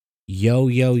Yo,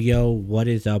 yo, yo, what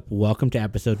is up? Welcome to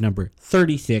episode number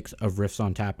 36 of Riffs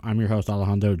on Tap. I'm your host,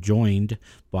 Alejandro, joined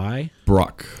by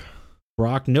Brock.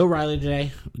 Brock. No Riley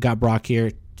today. We got Brock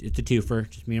here. It's a twofer,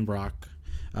 just me and Brock.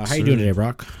 How you Sir. doing today,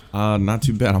 Brock? Not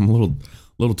too bad. I'm a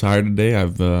little tired today.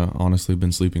 I've honestly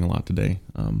been sleeping a lot today.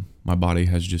 My body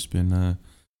has just been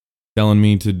telling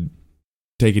me to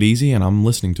take it easy, and I'm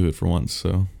listening to it for once.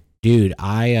 So, Dude,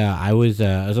 I was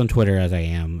on Twitter as I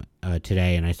am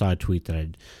today, and I saw a tweet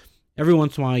that every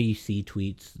once in a while you see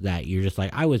tweets that you're just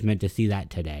like, I was meant to see that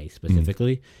today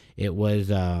specifically. It was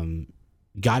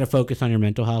gotta focus on your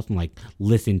mental health and like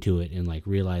listen to it and like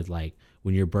realize like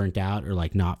when you're burnt out or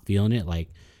like not feeling it, like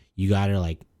you gotta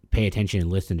like pay attention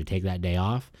and listen to take that day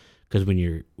off, because when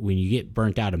you get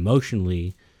burnt out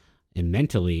emotionally and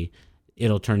mentally,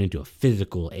 it'll turn into a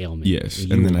physical ailment. yes,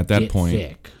 and then at that point,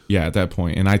 sick. yeah, at that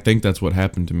point, and I think that's what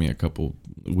happened to me a couple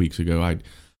weeks ago.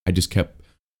 I just kept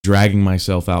dragging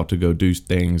myself out to go do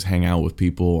things, hang out with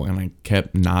people, and I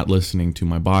kept not listening to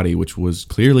my body, which was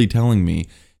clearly telling me,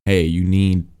 hey, you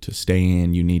need to stay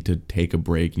in, you need to take a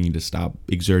break, you need to stop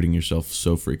exerting yourself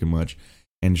so freaking much.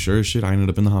 And sure as shit, I ended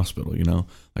up in the hospital,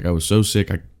 Like, I was so sick,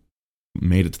 I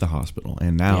made it to the hospital.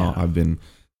 And now I've been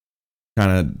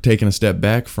kind of taking a step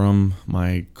back from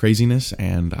my craziness,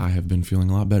 and I have been feeling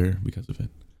a lot better because of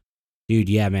it. Dude,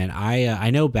 yeah, man. I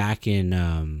know back in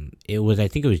I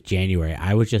think it was January.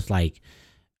 I was just like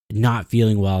not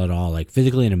feeling well at all, like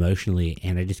physically and emotionally,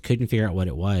 and I just couldn't figure out what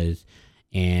it was.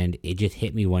 And it just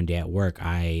hit me one day at work.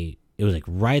 It was like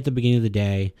right at the beginning of the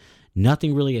day.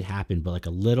 Nothing really had happened, but like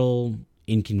a little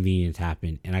inconvenience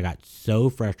happened, and I got so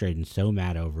frustrated and so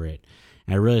mad over it.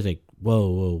 And I realized like,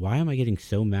 whoa, why am I getting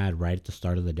so mad right at the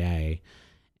start of the day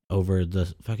over the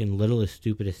fucking littlest,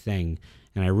 stupidest thing?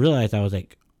 And I realized I was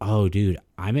like, oh, dude,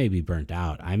 I may be burnt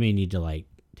out. I may need to like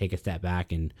take a step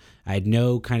back. And I had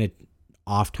no kind of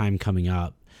off time coming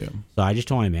up. Yeah. So I just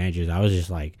told my managers, I was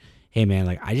just like, hey man,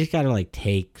 like I just got to like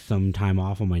take some time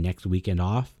off on my next weekend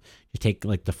off. Just take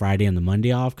like the Friday and the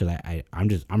Monday off, because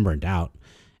I'm burnt out.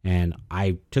 And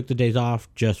I took the days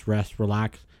off, just rest,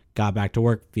 relax, got back to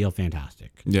work, feel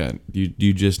fantastic. Yeah,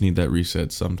 you just need that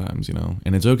reset sometimes,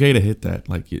 And it's okay to hit that.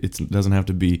 Like, it doesn't have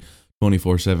to be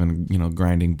 24/7,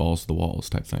 grinding balls to the walls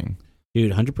type thing.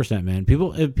 Dude, 100%, man.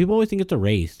 People always think it's a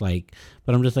race, like,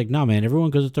 but I'm just like, no, man. Everyone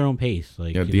goes at their own pace.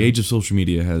 Like, yeah, the age of social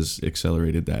media has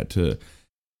accelerated that, to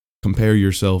compare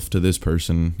yourself to this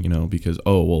person, because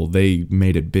they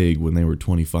made it big when they were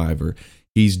 25, or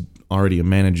he's already a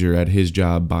manager at his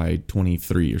job by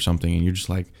 23 or something, and you're just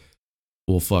like,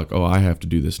 well, fuck. I have to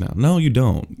do this now. No, you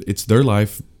don't. It's their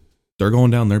life. They're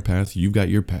going down their path. You've got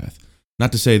your path.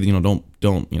 Not to say that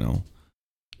don't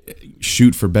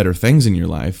shoot for better things in your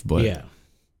life, but yeah,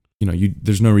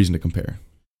 there's no reason to compare.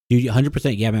 Dude,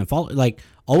 100%, yeah, man.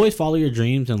 Always follow your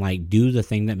dreams and like do the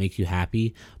thing that makes you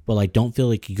happy, but like don't feel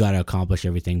like you gotta accomplish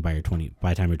everything by the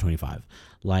time you're 25.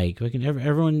 Like,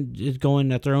 everyone is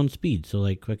going at their own speed, so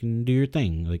like do your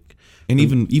thing. Like, and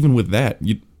even with that,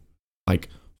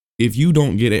 if you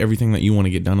don't get everything that you want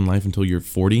to get done in life until you're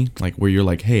 40, like where you're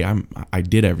like, hey, I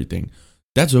did everything.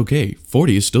 That's okay.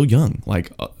 40 is still young.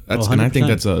 Like, and I think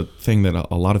that's a thing that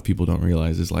a lot of people don't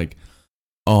realize is like,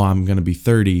 oh, I'm going to be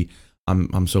 30.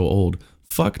 I'm so old.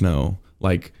 Fuck no.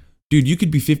 Like, dude, you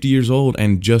could be 50 years old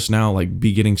and just now like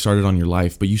be getting started on your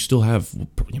life, but you still have,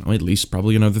 at least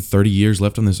probably another 30 years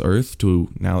left on this earth to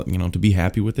now, to be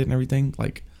happy with it and everything.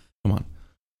 Like, come on.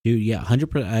 Dude, yeah,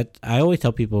 100%. I always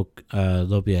tell people,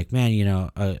 they'll be like, man,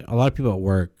 a lot of people at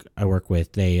work I work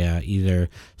with, they either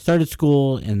started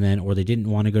school or they didn't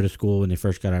want to go to school when they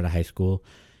first got out of high school.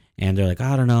 And they're like,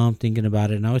 I don't know, I'm thinking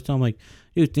about it. And I always tell them like,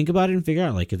 dude, think about it and figure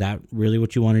out, like, is that really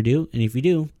what you want to do? And if you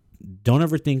do, don't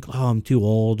ever think, oh, I'm too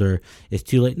old or it's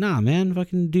too late. Nah, man,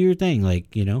 fucking do your thing.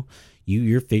 Like,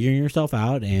 you're figuring yourself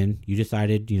out, and you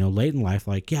decided, late in life,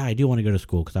 like, yeah, I do want to go to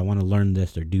school because I want to learn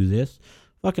this or do this.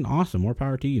 Fucking awesome. More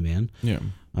power to you, man. Yeah.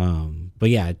 But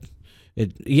yeah, I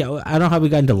don't know how we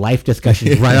got into life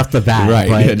discussions right off the bat. Right.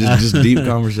 But, yeah, just deep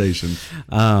conversation.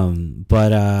 Let's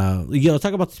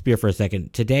talk about the beer for a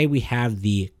second. Today we have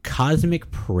the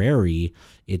Cosmic Prairie.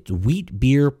 It's wheat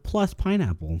beer plus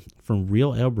pineapple from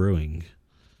Real Ale Brewing.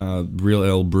 Real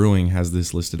Ale Brewing has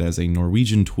this listed as a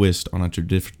Norwegian twist on a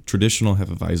traditional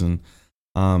Hefeweizen.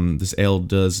 This ale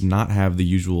does not have the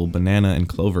usual banana and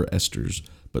clover esters,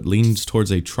 but leans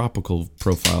towards a tropical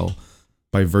profile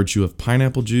by virtue of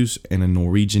pineapple juice and a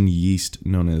Norwegian yeast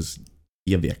known as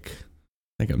Gjevik.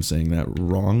 I think I'm saying that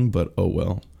wrong, but oh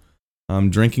well.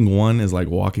 Drinking one is like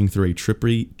walking through a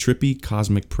trippy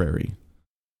cosmic prairie.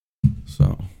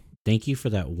 So, thank you for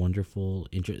that wonderful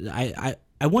intro.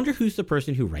 I wonder who's the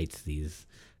person who writes these,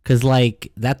 Because,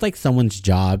 like, that's like someone's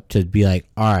job to be like,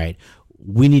 all right,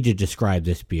 we need to describe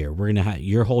this beer. We're going to have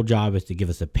your whole job is to give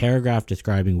us a paragraph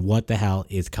describing what the hell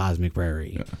is Cosmic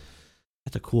Prairie. Yeah.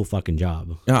 That's a cool fucking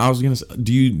job. Yeah, I was going to say,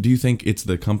 do you think it's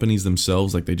the companies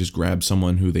themselves? Like, they just grab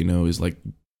someone who they know is, like,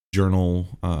 journal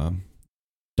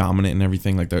dominant and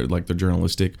everything, like they're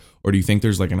journalistic? Or do you think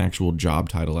there's, like, an actual job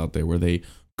title out there where they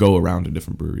go around to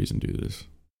different breweries and do this?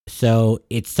 So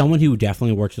it's someone who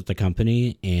definitely works with the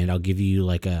company, and I'll give you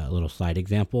like a little side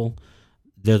example.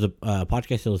 There's a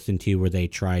podcast I listen to where they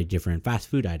try different fast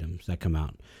food items that come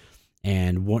out,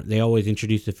 and they always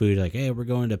introduce the food like, "Hey, we're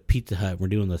going to Pizza Hut. We're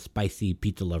doing the spicy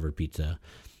pizza lover pizza,"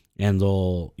 and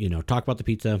they'll talk about the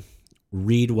pizza,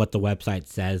 read what the website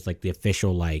says, like the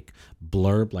official like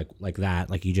blurb, like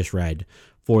that, like you just read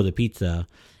for the pizza,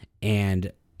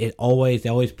 and they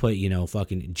always put,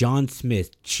 fucking John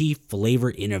Smith, Chief Flavor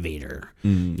Innovator,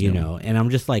 and I'm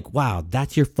just like, wow,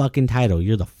 that's your fucking title.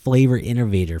 You're the flavor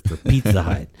innovator for Pizza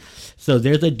Hut. So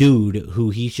there's a dude who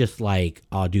he's just like,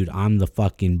 oh, dude, I'm the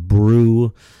fucking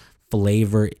brew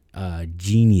flavor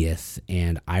genius,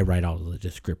 and I write all the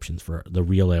descriptions for the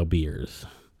real ale beers.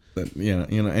 Yeah,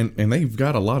 and they've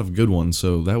got a lot of good ones,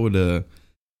 so that would, that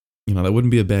wouldn't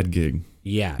be a bad gig.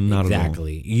 Yeah, not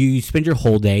exactly. You spend your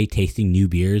whole day tasting new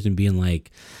beers and being like,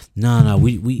 no,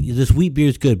 we this wheat beer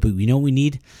is good, but you know what we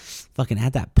need? Fucking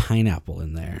add that pineapple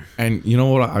in there. And you know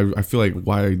what? I feel like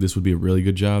why this would be a really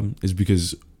good job is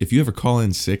because if you ever call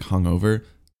in sick, hungover,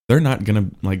 they're not gonna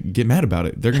like get mad about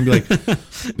it. They're gonna be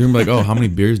like, oh, how many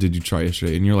beers did you try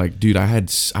yesterday? And you're like, dude, I had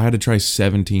to try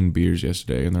 17 beers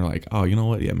yesterday. And they're like, oh, you know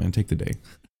what? Yeah, man, take the day.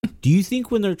 Do you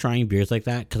think when they're trying beers like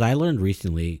that, because I learned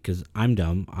recently, because I'm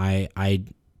dumb, I'm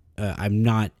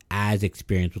not as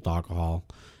experienced with alcohol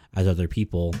as other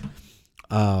people.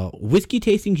 Whiskey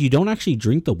tastings, you don't actually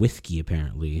drink the whiskey,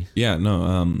 apparently. Yeah,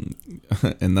 no,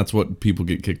 and that's what people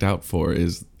get kicked out for,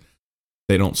 is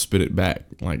they don't spit it back.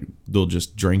 Like, they'll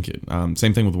just drink it.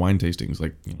 Same thing with wine tastings.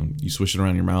 Like, you swish it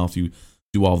around your mouth, you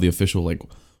do all the official like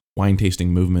wine tasting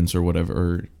movements or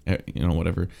whatever,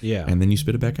 whatever. Yeah, and then you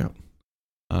spit it back out.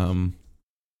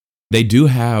 They do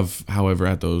have,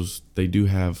 however, they do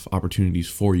have opportunities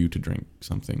for you to drink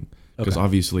something, because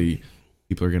obviously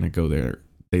people are going to go there.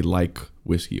 They like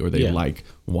whiskey or they like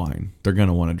wine. They're going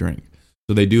to want to drink.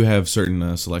 So they do have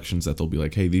certain selections that they'll be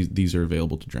like, hey, these are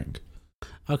available to drink.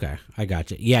 Okay, I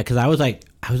got you. Yeah, because I was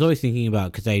always thinking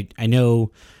about, because I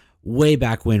know way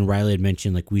back when Riley had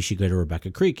mentioned like we should go to Rebecca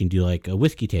Creek and do like a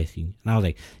whiskey tasting, and I was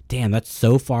like, damn, that's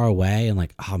so far away, and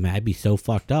like, oh man, I'd be so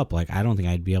fucked up. Like, I don't think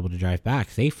I'd be able to drive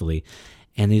back safely.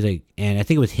 And he's like, and I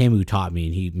think it was him who taught me,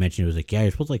 and he mentioned it was like, yeah,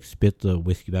 you're supposed to like spit the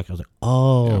whiskey back. I was like,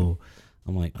 oh. Yeah.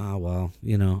 I'm like, oh well, I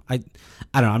don't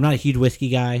know. I'm not a huge whiskey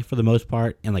guy for the most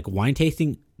part, and like wine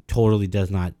tasting totally does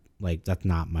not, like, that's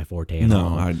not my forte at all.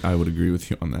 No, I would agree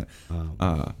with you on that.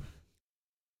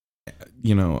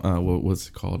 What's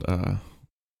it called?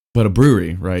 But a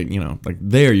brewery, right? Like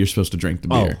there, you're supposed to drink the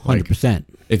beer. Oh, 100%. Like,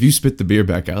 if you spit the beer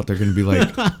back out, they're gonna be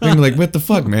like, what the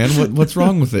fuck, man? What's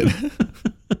wrong with it?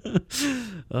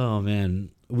 Oh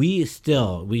man,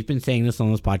 we've been saying this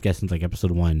on this podcast since like episode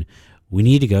 1. We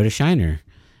need to go to Shiner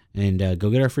and go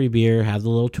get our free beer, have the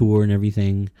little tour and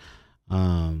everything.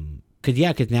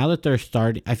 Because now that they're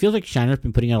starting, I feel like Shiner's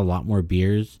been putting out a lot more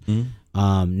beers.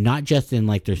 Mm-hmm. Not just in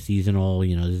like their seasonal, this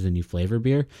is a new flavor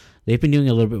beer. They've been doing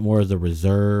a little bit more of the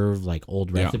reserve, like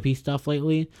old recipe stuff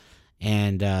lately.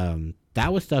 And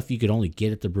that was stuff you could only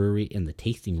get at the brewery in the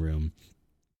tasting room.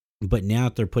 But now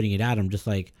that they're putting it out, I'm just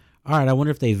like, all right, I wonder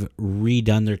if they've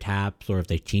redone their taps or if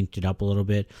they changed it up a little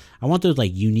bit. I want those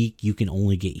like unique, you can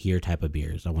only get here type of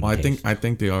beers. I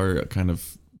think they are kind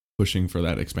of pushing for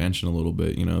that expansion a little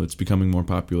bit. It's becoming more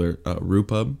popular. Brew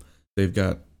Pub, they've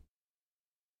got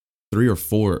 3 or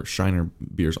 4 Shiner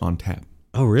beers on tap.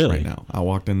 Oh, really? Right now, I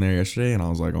walked in there yesterday and I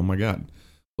was like, oh my god,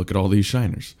 look at all these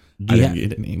Shiners. I didn't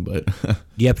get any, but do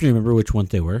you happen to remember which ones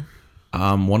they were?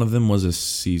 One of them was a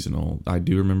seasonal. I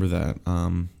do remember that.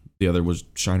 The other was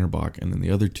Shiner Bock, and then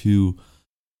the other 2,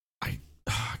 I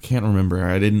can't remember.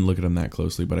 I didn't look at them that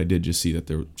closely, but I did just see that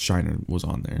their Shiner was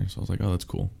on there. So I was like, oh, that's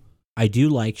cool. I do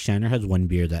like Shiner has one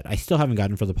beer that I still haven't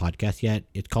gotten for the podcast yet.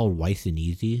 It's called Weiss and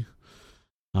Easy.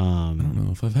 I don't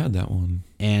know if I've had that one.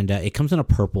 And it comes in a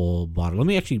purple bottle. Let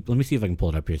me see if I can pull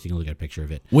it up here so you can look at a picture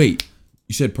of it. Wait,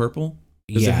 you said purple?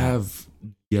 Does it have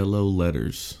yellow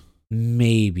letters?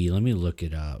 Maybe. Let me look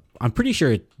it up. I'm pretty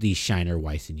sure it's the Shiner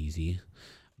Weiss and Easy.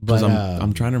 But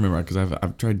I'm trying to remember, because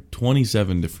I've tried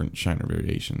 27 different Shiner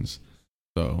variations.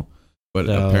 So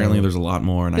apparently there's a lot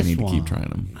more, and I need to keep trying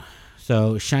them.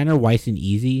 So Shiner Weiss and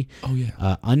Easy. Oh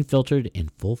yeah. Unfiltered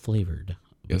and full flavored.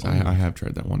 Yes, I have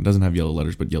tried that one. It doesn't have yellow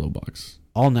letters, but yellow box.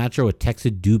 all natural with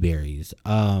Texas dewberries.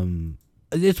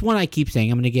 It's one I keep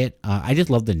saying I'm gonna get. I just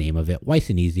love the name of it, Weiss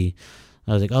and Easy.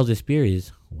 I was like, oh, this beer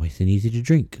is Weiss and Easy to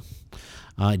drink.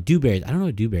 Dewberries. I don't know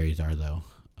what dewberries are though.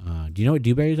 Do you know what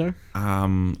dewberries are?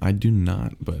 I do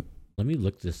not, but let me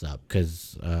look this up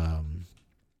because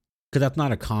that's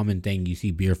not a common thing you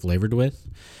see beer flavored with.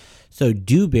 So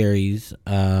dewberries,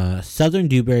 southern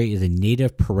dewberry is a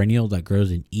native perennial that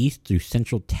grows in east through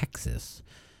central Texas.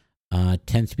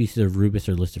 10 species of rubus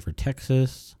are listed for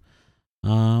Texas.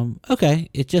 Okay,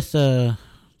 it's just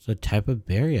it's a type of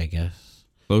berry, I guess.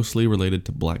 Closely related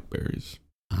to blackberries.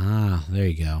 Ah, there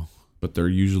you go. But they're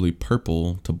usually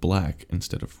purple to black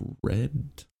instead of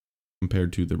red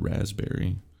compared to the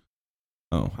raspberry.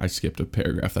 Oh, I skipped a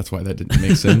paragraph. That's why that didn't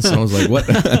make sense. I was like, what?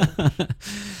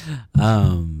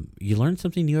 You learn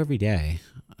something new every day.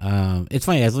 It's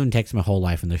funny. I've lived in Texas my whole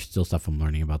life, and there's still stuff I'm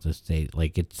learning about this state.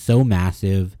 Like, it's so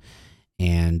massive,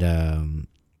 and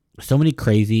so many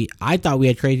crazy. I thought we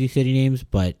had crazy city names,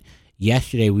 but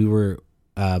yesterday we were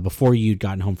before you'd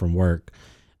gotten home from work.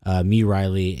 Me,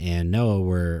 Riley, and Noah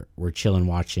were chilling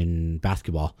watching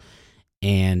basketball.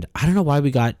 And I don't know why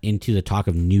we got into the talk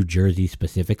of New Jersey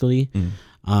specifically.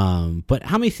 But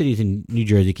how many cities in New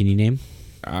Jersey can you name?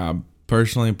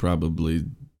 Personally, probably.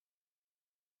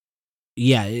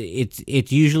 Yeah,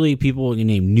 it's usually people can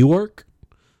name Newark,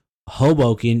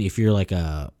 Hoboken, if you're like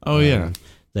a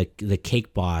the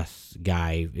Cake Boss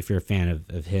guy, if you're a fan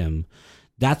of him.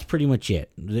 That's pretty much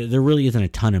it. There really isn't a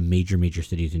ton of major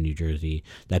cities in New Jersey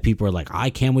that people are like, I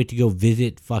can't wait to go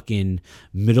visit fucking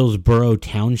Middlesboro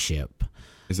Township.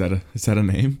 Is that a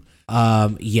name?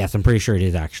 Yes, I'm pretty sure it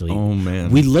is actually. Oh man.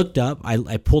 We looked up,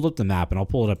 I pulled up the map and I'll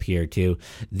pull it up here too.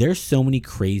 There's so many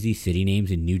crazy city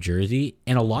names in New Jersey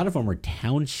and a lot of them are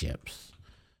townships.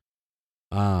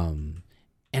 And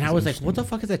I was like, what the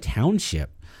fuck is a township?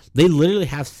 They literally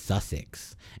have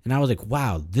Sussex. And I was like,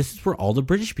 wow, this is where all the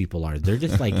British people are. They're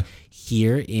just like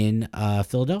here in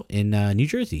Philadelphia, in New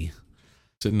Jersey.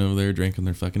 Sitting over there drinking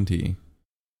their fucking tea.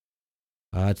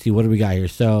 Let's see, what do we got here?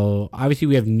 So obviously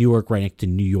we have Newark right next to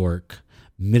New York.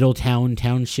 Middletown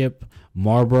Township,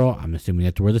 Marlboro, I'm assuming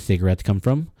that's where the cigarettes come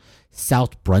from.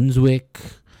 South Brunswick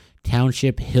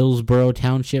Township, Hillsborough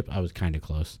Township. I was kind of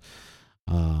close.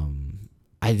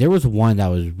 There was one that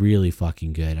was really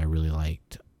fucking good. I really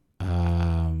liked.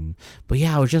 But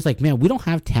yeah, I was just like, man, we don't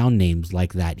have town names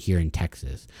like that here in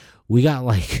Texas. We got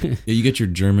like yeah, you get your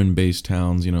German-based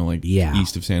towns, you know, like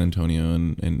east of San Antonio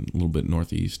and a little bit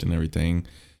northeast and everything.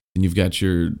 And you've got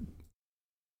your,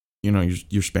 you know,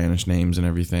 your Spanish names and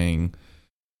everything.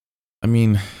 I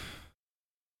mean,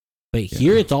 but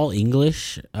here it's all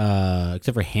English,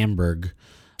 except for Hamburg.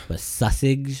 But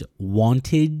Sussex,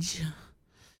 Wantage,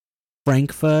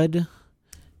 Frankfurt,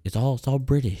 it's all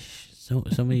British. So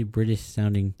many British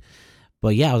sounding.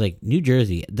 But yeah, I was like, New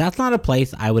Jersey, that's not a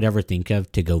place I would ever think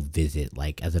of to go visit,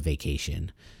 like as a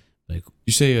vacation. Like,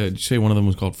 did you say one of them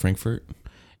was called Frankfurt?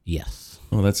 Yes.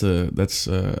 Oh, that's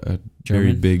a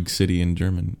very big city in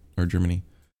Germany.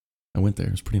 I went there.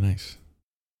 It was pretty nice.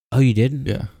 Oh, you did?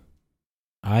 Yeah.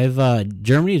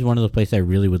 Germany is one of those places I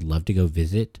really would love to go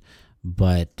visit,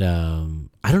 but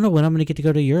I don't know when I'm going to get to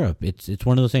go to Europe. It's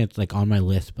one of those things that's like on my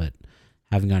list, but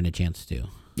haven't gotten a chance to.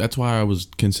 That's why I was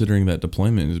considering that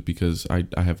deployment, is because I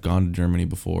have gone to Germany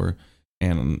before,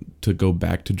 and to go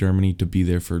back to Germany to be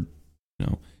there for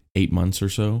 8 months or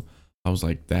so, I was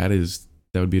like, that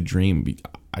would be a dream.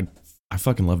 I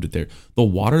fucking loved it there. The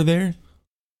water there,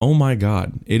 oh my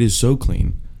god, it is so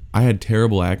clean. I had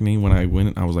terrible acne when I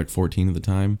went. I was like 14 at the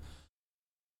time.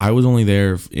 I was only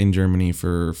there in Germany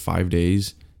for 5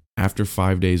 days. After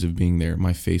 5 days of being there,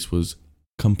 my face was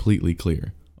completely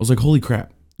clear. I was like, holy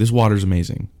crap. This water's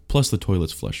amazing. Plus the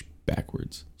toilets flush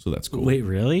backwards. So that's cool. Wait,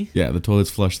 really? Yeah, the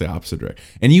toilets flush the opposite direction.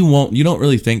 And you don't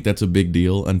really think that's a big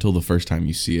deal until the first time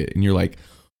you see it. And you're like,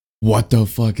 what the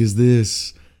fuck is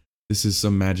this? This is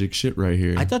some magic shit right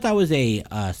here. I thought that was a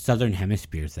Southern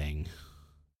Hemisphere thing.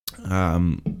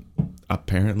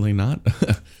 Apparently not.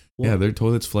 Yeah, their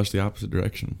toilets flush the opposite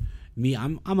direction. Me,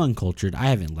 I'm uncultured. I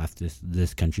haven't left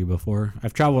this country before.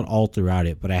 I've traveled all throughout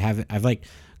it, but I've like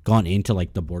gone into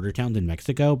like the border towns in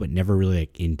Mexico, but never really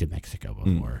like into Mexico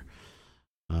before.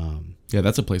 Yeah,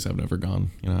 that's a place I've never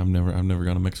gone. I've never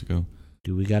gone to Mexico.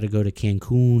 Dude, we got to go to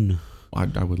Cancun.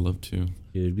 I would love to.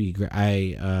 It would be great.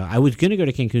 I was gonna go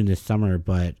to Cancun this summer,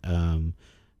 but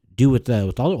dude, with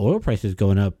all the oil prices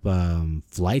going up,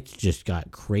 flights just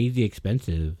got crazy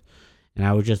expensive, and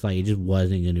I was just like, it just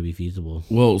wasn't gonna be feasible.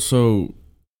 Well, so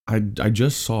I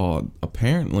just saw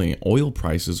apparently oil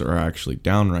prices are actually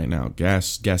down right now.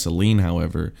 Gasoline,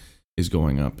 however, is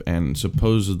going up, and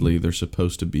supposedly they're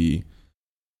supposed to be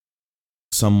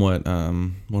somewhat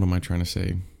what am I trying to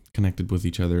say? Connected with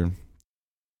each other.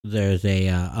 There's a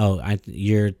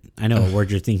I know what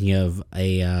word you're thinking of,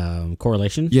 a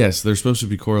correlation. Yes, they're supposed to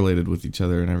be correlated with each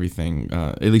other and everything,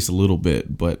 at least a little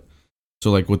bit. But so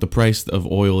like what the price of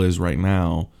oil is right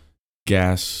now,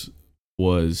 gas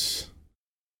was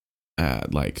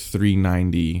at like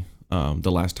 $3.90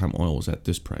 the last time oil was at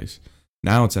this price.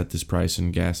 Now it's at this price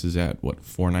and gas is at what,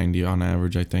 $4.90 on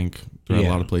average, I think, throughout a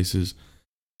lot of places.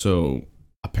 So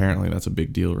apparently that's a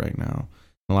big deal right now.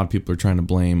 A lot of people are trying to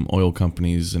blame oil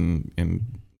companies and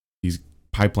these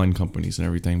pipeline companies and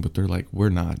everything, but they're like, we're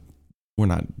not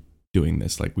doing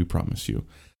this like we promised you.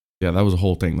 Yeah, that was a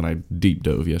whole thing that I deep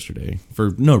dove yesterday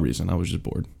for no reason. I was just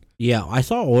bored. Yeah, I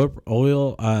saw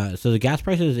oil. So the gas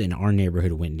prices in our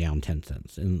neighborhood went down 10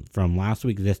 cents, and from last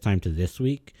week this time to this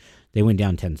week, they went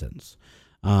down 10 cents.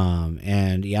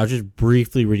 And yeah, I was just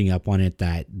briefly reading up on it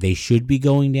that they should be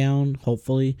going down,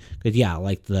 hopefully, because yeah,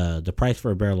 like the price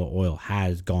for a barrel of oil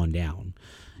has gone down,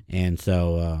 and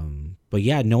so but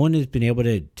yeah, no one has been able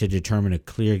to determine a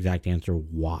clear exact answer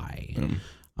why.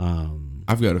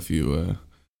 I've got a few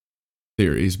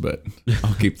theories, but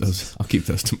I'll keep those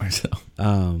to myself.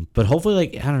 But hopefully,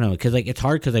 like, I don't know, because like it's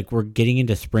hard because like we're getting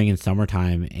into spring and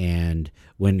summertime, and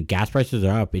when gas prices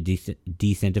are up, it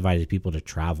decentivizes people to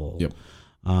travel. Yep.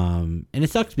 And it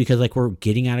sucks because like we're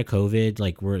getting out of COVID,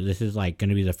 like this is like going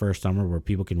to be the first summer where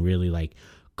people can really like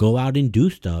go out and do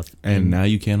stuff. And now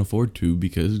you can't afford to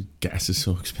because gas is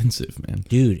so expensive, man.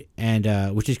 Dude,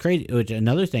 and which is crazy. Which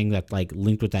another thing that's like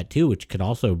linked with that too, which could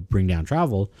also bring down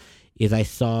travel, is I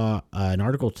saw an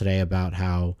article today about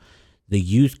how the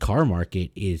used car market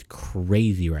is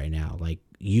crazy right now. Like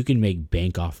you can make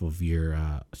bank off of your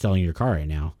selling your car right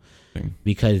now.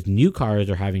 Because new cars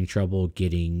are having trouble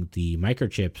getting the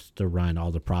microchips to run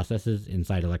all the processes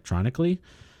inside electronically,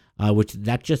 which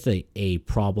that's just a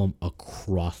problem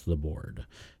across the board.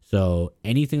 So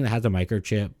anything that has a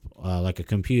microchip, like a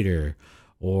computer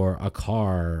or a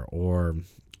car, or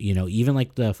even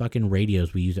like the fucking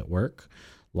radios we use at work,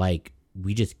 like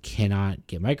we just cannot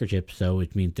get microchips. So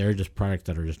it means they're just products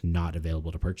that are just not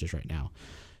available to purchase right now.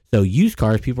 So used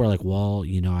cars, people are like, well,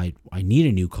 I need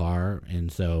a new car,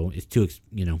 and so it's too,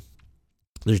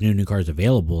 there's no new cars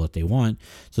available that they want.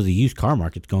 So the used car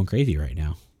market's going crazy right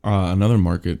now. Another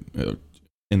market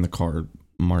in the car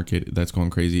market that's going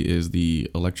crazy is the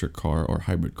electric car or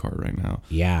hybrid car right now.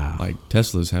 Yeah. Like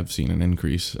Teslas have seen an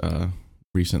increase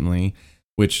recently,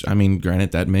 which, I mean,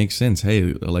 granted, that makes sense.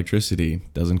 Hey, electricity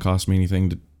doesn't cost me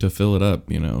anything to fill it up,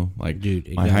 like dude,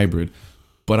 exactly. My hybrid.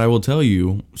 But I will tell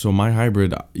you, so my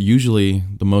hybrid, usually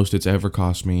the most it's ever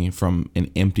cost me from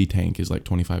an empty tank is like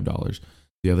 $25.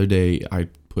 The other day, I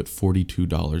put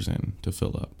 $42 in to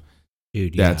fill up.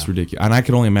 Dude, that's ridiculous. And I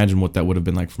could only imagine what that would have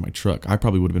been like for my truck. I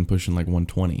probably would have been pushing like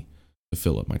 $120 to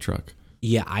fill up my truck.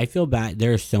 Yeah, I feel bad.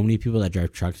 There are so many people that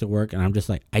drive trucks at work, and I'm just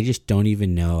like, I just don't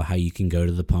even know how you can go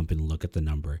to the pump and look at the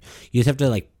number. You just have to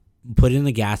like put in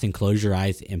the gas and close your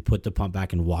eyes and put the pump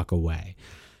back and walk away.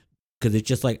 Because it's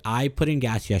just like, I put in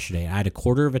gas yesterday. I had a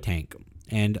quarter of a tank,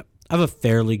 and I have a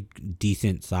fairly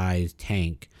decent sized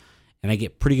tank, and I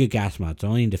get pretty good gas mileage. So I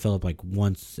only need to fill up like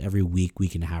once every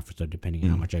week and a half or so, depending on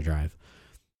how much I drive.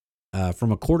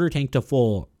 From a quarter tank to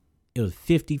full, it was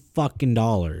 $50 fucking. Yeah,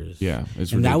 it's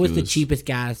ridiculous. And that was the cheapest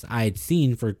gas I had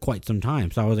seen for quite some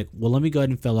time. So I was like, well, let me go ahead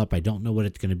and fill up. I don't know what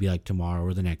it's going to be like tomorrow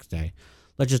or the next day.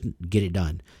 Let's just get it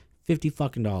done. $50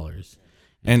 fucking.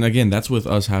 And again, that's with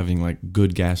us having like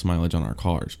good gas mileage on our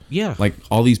cars. Yeah. Like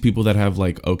all these people that have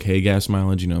like okay gas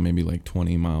mileage, maybe like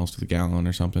 20 miles to the gallon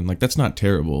or something. Like that's not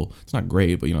terrible. It's not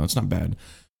great, but it's not bad.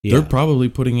 Yeah. They're probably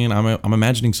putting in, I'm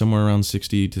imagining somewhere around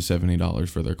 $60 to $70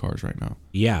 for their cars right now.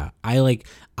 Yeah. I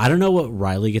don't know what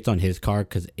Riley gets on his car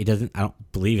because I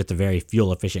don't believe it's a very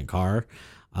fuel efficient car.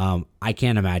 I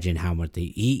can't imagine how much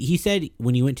he said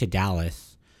when he went to Dallas,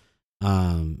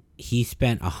 he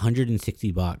spent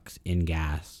 $160 in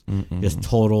gas, just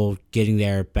total getting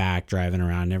there, back, driving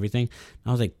around and everything. And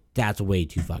I was like, that's way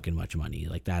too fucking much money.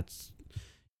 Like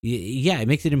yeah, it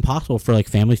makes it impossible for like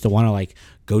families to want to like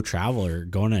go travel or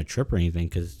go on a trip or anything.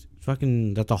 Cause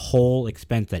fucking, that's a whole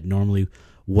expense that normally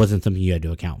wasn't something you had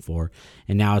to account for.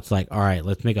 And now it's like, all right,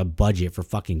 let's make a budget for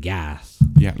fucking gas.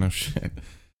 Yeah, no shit.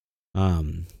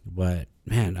 But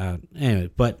man, anyway,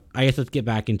 but I guess let's get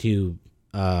back into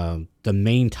the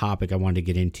main topic I wanted to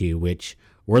get into, which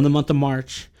we're in the month of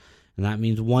March, and that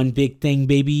means one big thing,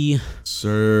 baby.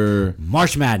 Sir.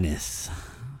 March Madness.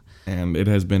 And it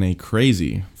has been a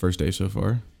crazy first day so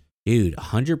far. Dude,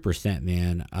 100%,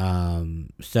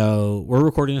 man. So we're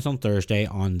recording this on Thursday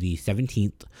on the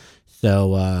 17th.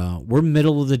 So we're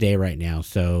middle of the day right now.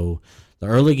 So the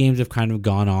early games have kind of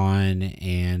gone on,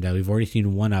 and we've already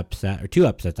seen one upset, or two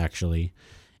upsets actually,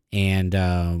 and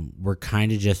we're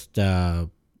kind of just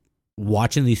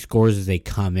watching these scores as they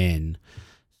come in.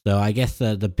 So I guess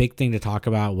the big thing to talk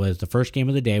about was the first game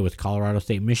of the day was Colorado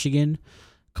State, Michigan.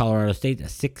 Colorado State, a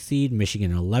 6 seed,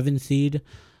 Michigan, an 11 seed.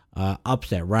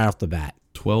 Upset right off the bat.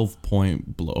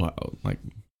 12-point blowout. Like,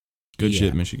 good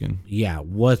shit, Michigan. Yeah,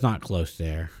 was not close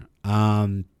there.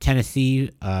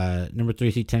 Tennessee, number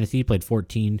 3 seed Tennessee, played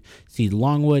 14 seed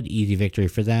Longwood. Easy victory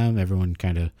for them. Everyone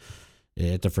kind of,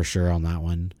 it's a for sure on that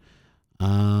one.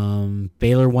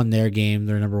 Baylor won their game.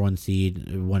 Their number 1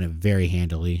 seed. Won it very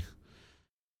handily.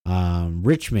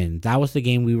 Richmond, that was the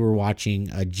game we were watching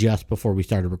just before we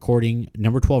started recording.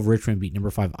 Number 12 Richmond beat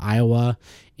number 5 Iowa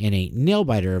in a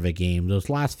nail-biter of a game. Those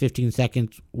last 15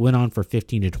 seconds went on for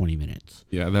 15 to 20 minutes.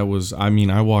 Yeah, that was, I mean,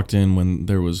 I walked in when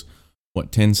there was,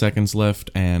 10 seconds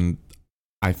left, and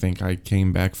I think I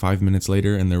came back 5 minutes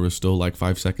later, and there was still like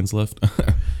 5 seconds left.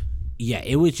 Yeah,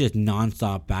 it was just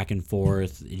nonstop back and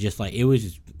forth. It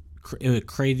was a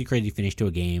crazy finish to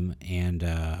a game,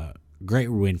 and great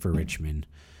win for Richmond.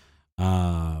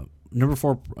 Number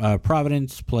 4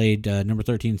 Providence played number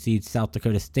 13 seed South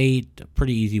Dakota State. A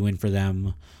pretty easy win for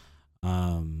them.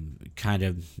 Kind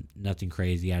of nothing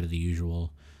crazy out of the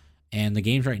usual. And the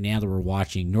games right now that we're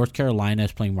watching, North Carolina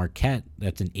is playing Marquette.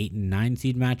 That's an 8 and 9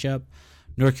 seed matchup.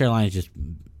 North Carolina is just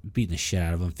beating the shit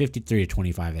out of them,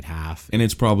 53-25 at half. And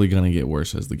it's probably going to get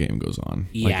worse as the game goes on.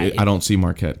 Yeah, I don't see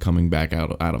Marquette coming back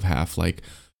out of half like,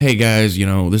 hey guys,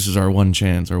 this is our one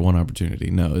chance, our one opportunity.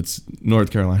 No, it's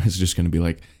North Carolina is just going to be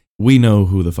like, we know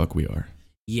who the fuck we are.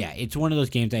 Yeah, it's one of those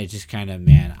games that it's just kind of,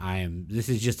 man, this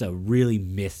is just a really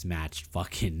mismatched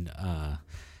fucking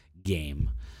game.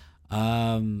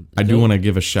 I do want to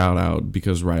give a shout out,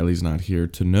 because Riley's not here,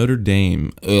 to Notre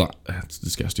Dame. Ugh, that's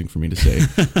disgusting for me to say.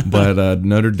 But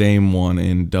Notre Dame won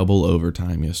in double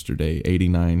overtime yesterday,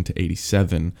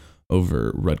 89-87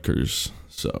 over Rutgers.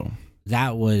 So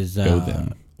that was go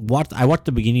them. I watched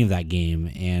the beginning of that game,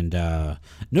 and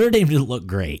Notre Dame didn't look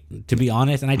great, to be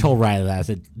honest. And I told Riley that. I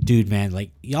said, dude, man,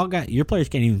 like, your players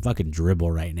can't even fucking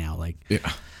dribble right now. Like,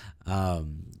 yeah.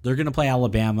 They're going to play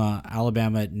Alabama.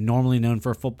 Alabama, normally known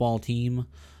for a football team,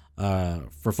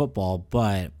 for football,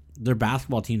 but their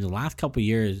basketball team the last couple of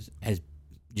years has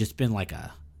just been like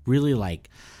a really like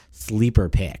sleeper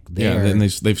pick. And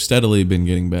they've steadily been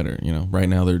getting better. Right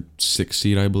now they're 6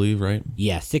 seed, I believe, right?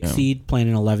 Yeah, 6 seed playing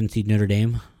an 11 seed Notre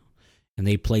Dame, and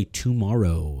they play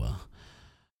tomorrow.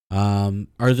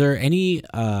 Are there any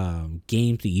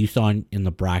games that you saw in the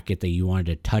bracket that you wanted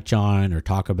to touch on or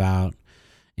talk about?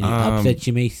 Any upsets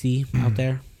you may see out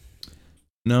there?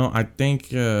 No, I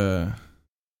think I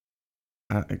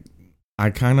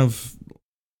kind of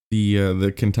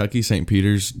the Kentucky St.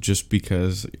 Peter's, just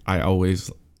because I always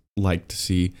like to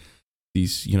see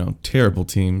these terrible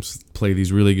teams play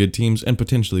these really good teams and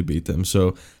potentially beat them.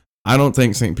 So I don't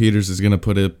think St. Peter's is going to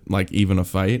put it like even a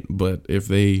fight, but if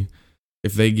they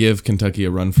give Kentucky a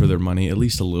run for their money, at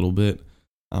least a little bit,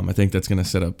 I think that's going to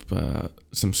set up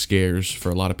some scares for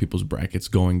a lot of people's brackets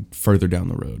going further down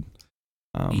the road.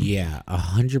 Yeah,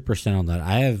 100% on that.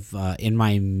 I have in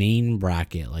my main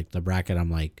bracket, like the bracket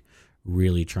I'm like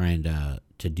really trying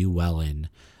to do well in.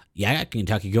 Yeah, I got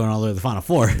Kentucky going all the way to the Final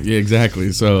Four. Yeah,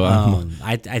 exactly. So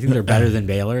I think they're better than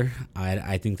Baylor.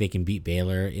 I think they can beat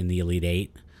Baylor in the Elite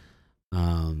Eight.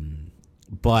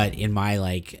 But in my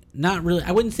like, not really,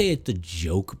 I wouldn't say it's a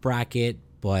joke bracket,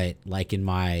 but like in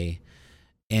my.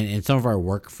 And some of our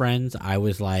work friends, I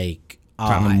was like...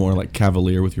 kind of more like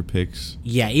cavalier with your picks.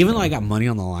 Yeah, even though I got money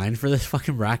on the line for this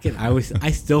fucking bracket, I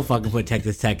still fucking put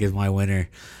Texas Tech as my winner.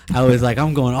 I was like,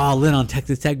 I'm going all in on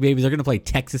Texas Tech, baby. They're going to play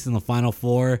Texas in the Final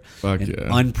Four. Fuck yeah.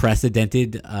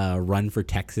 Unprecedented run for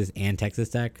Texas and Texas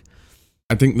Tech.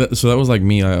 I think that was like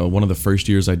me. One of the first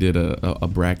years I did a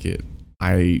bracket,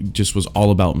 I just was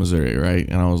all about Missouri, right?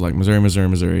 And I was like,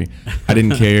 Missouri. I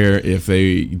didn't care if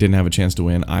they didn't have a chance to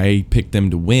win. I picked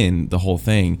them to win the whole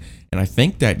thing. And I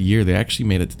think that year they actually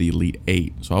made it to the Elite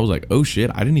Eight. So I was like, oh shit,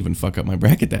 I didn't even fuck up my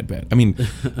bracket that bad. I mean,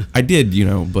 I did,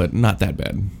 but not that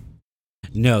bad.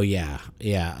 No, yeah.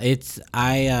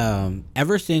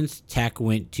 Ever since Tech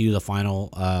went to the final,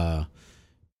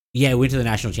 went to the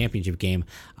national championship game,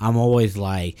 I'm always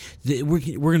like,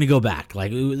 we're gonna go back.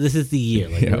 Like, this is the year.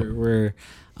 Like, we're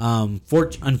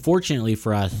unfortunately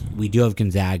for us, we do have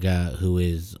Gonzaga, who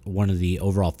is one of the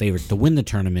overall favorites to win the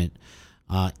tournament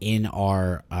in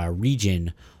our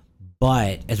region,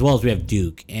 but as well as we have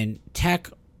Duke, and Tech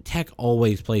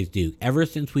always plays Duke. Ever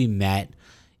since we met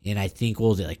in, I think, what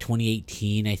was it, like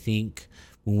 2018? I think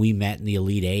when we met in the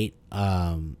Elite Eight,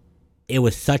 it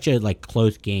was such a like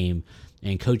close game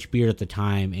and Coach Beard at the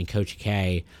time and Coach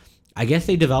K, I guess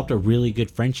they developed a really good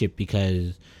friendship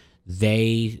because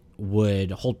they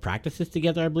would hold practices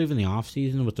together, I believe, in the off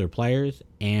season with their players,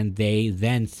 and they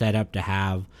then set up to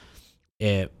have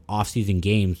off-season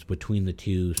games between the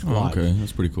two squads. Oh, okay,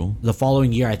 that's pretty cool. The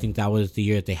following year, I think that was the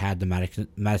year that they had the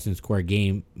Madison Square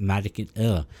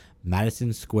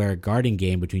Garden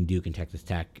game between Duke and Texas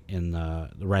Tech in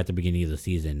right at the beginning of the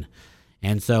season.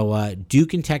 And so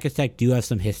Duke and Texas Tech do have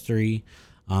some history.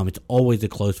 It's always a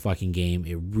close fucking game.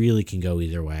 It really can go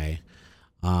either way.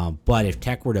 But if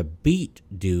Tech were to beat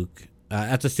Duke,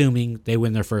 that's assuming they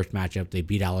win their first matchup. They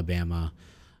beat Alabama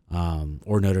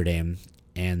or Notre Dame,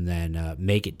 and then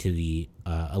make it to the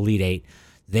Elite Eight.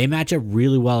 They match up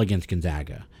really well against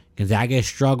Gonzaga. Gonzaga has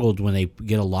struggled when they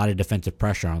get a lot of defensive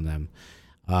pressure on them,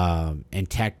 and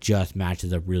Tech just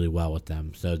matches up really well with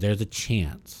them. So there's a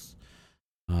chance.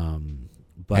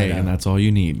 But hey, and that's all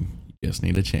you need. You just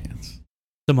need a chance.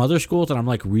 Some other schools that I'm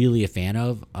like really a fan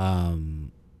of.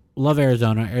 Love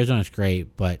Arizona. Arizona's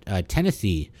great, but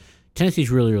Tennessee's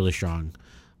really, really strong.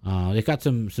 They've got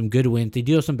some good wins. They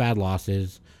do have some bad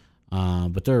losses,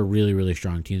 but they're a really, really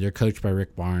strong team. They're coached by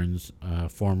Rick Barnes,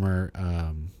 former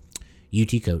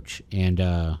UT coach, and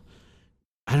I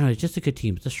don't know. It's just a good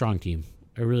team. It's a strong team.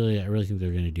 I really think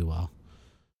they're going to do well.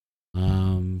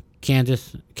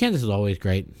 Kansas is always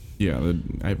great. Yeah,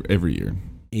 every year.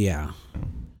 Yeah.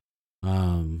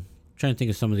 Trying to think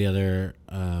of some of the other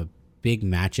big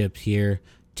matchups here.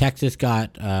 Texas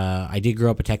got. I did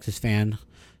grow up a Texas fan,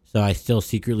 so I still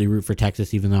secretly root for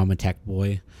Texas, even though I'm a Tech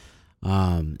boy.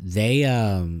 They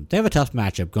have a tough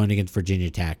matchup going against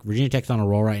Virginia Tech. Virginia Tech's on a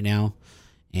roll right now,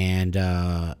 and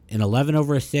an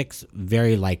 11/6,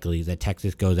 very likely that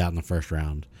Texas goes out in the first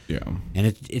round. Yeah, and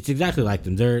it's exactly like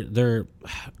them. They're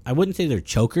I wouldn't say they're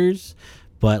chokers,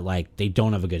 but like they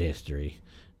don't have a good history.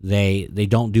 They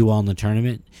don't do well in the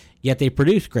tournament, yet they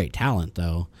produce great talent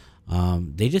though.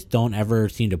 They just don't ever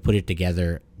seem to put it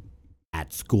together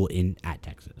at school at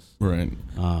Texas. Right.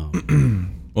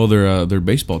 Well, their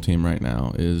baseball team right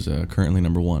now is currently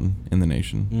number 1 in the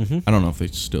nation. Mm-hmm. I don't know if they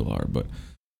still are, but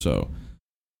so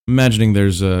imagining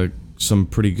there's some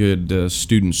pretty good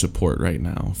student support right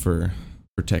now for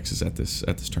Texas at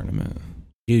this tournament.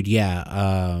 Dude,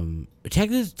 yeah.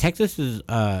 Texas is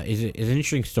an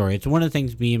interesting story. It's one of the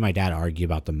things me and my dad argue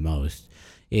about the most.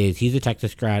 Is he's a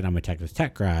Texas grad, I'm a Texas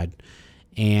Tech grad,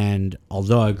 and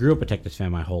although I grew up a Texas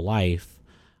fan my whole life,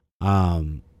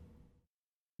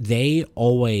 they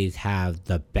always have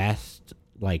the best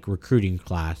like recruiting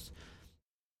class.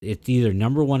 It's either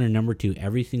number 1 or number 2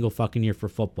 every single fucking year for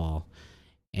football,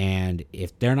 and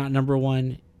if they're not number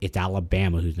 1, it's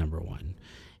Alabama who's number 1.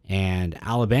 And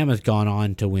Alabama's gone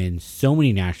on to win so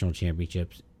many national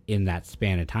championships in that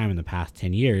span of time in the past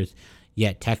 10 years,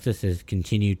 yet Texas has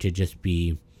continued to just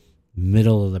be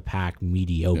middle of the pack,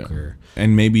 mediocre. Yeah.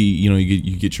 And maybe,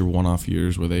 you get your one-off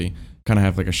years where they kind of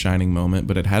have like a shining moment,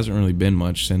 but it hasn't really been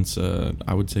much since,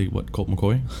 I would say, Colt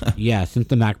McCoy? Yeah, since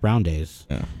the Mac Brown days.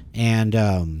 Yeah. And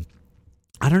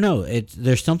I don't know.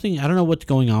 There's something, I don't know what's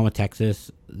going on with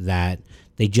Texas that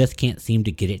they just can't seem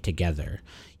to get it together.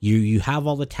 You have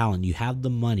all the talent, you have the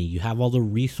money, you have all the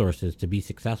resources to be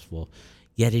successful,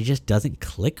 yet it just doesn't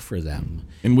click for them.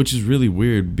 And which is really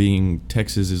weird, being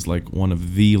Texas is like one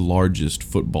of the largest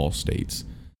football states.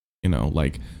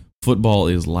 Like football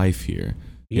is life here.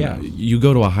 Yeah. You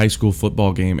go to a high school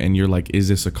football game and you're like, is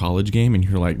this a college game? And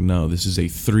you're like, no, this is a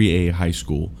 3A high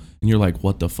school. And you're like,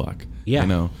 what the fuck?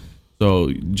 Yeah.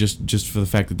 So just for the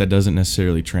fact that doesn't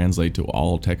necessarily translate to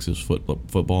all Texas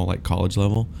football, like college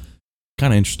level,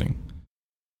 kind of interesting.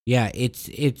 Yeah,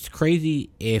 it's crazy.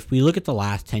 If we look at the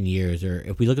last 10 years, or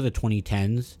if we look at the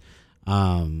 2010s,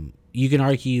 you can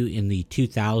argue in the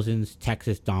 2000s,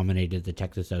 Texas dominated the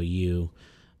Texas OU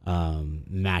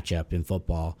matchup in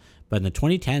football. But in the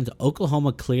 2010s,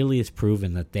 Oklahoma clearly has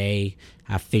proven that they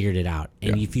have figured it out.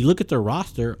 And if you look at their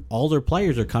roster, all their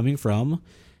players are coming from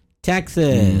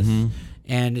Texas. Mm-hmm.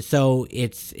 And so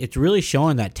it's really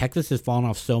showing that Texas has fallen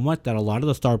off so much that a lot of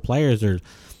the star players are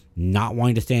not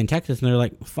wanting to stay in Texas, and they're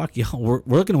like, fuck y'all, we're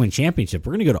looking to win championship.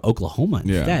 We're going to go to Oklahoma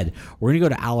instead. We're going to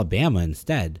go to Alabama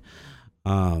instead.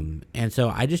 And so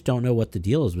I just don't know what the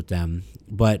deal is with them.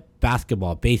 But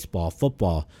basketball, baseball,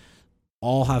 football,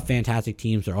 all have fantastic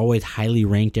teams. They're always highly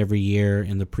ranked every year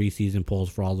in the preseason polls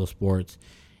for all those sports.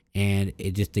 And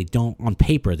they don't, on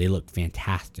paper, they look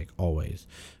fantastic always.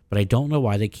 But I don't know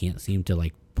why they can't seem to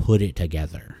like put it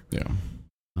together. Yeah.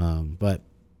 But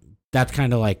that's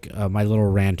kind of like my little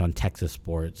rant on Texas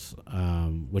sports,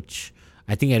 which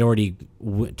I think I'd already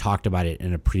talked about it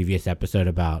in a previous episode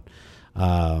about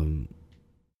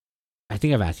I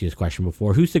think I've asked you this question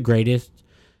before. Who's the greatest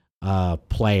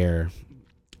player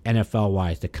NFL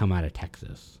wise to come out of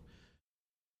Texas?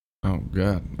 Oh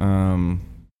God.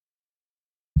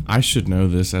 I should know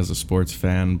this as a sports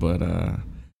fan, but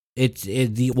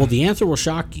the answer will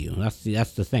shock you. That's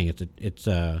the thing.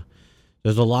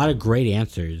 There's a lot of great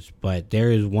answers, but there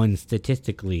is one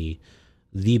statistically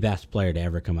the best player to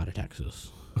ever come out of Texas.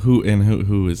 Who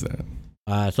is that?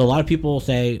 So a lot of people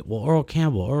say, well, Earl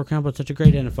Campbell. Earl Campbell had such a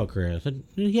great NFL career. I said,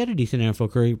 he had a decent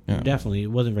NFL career, definitely.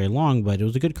 It wasn't very long, but it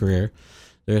was a good career.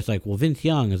 There's like, well, Vince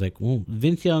Young is like, well,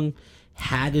 Vince Young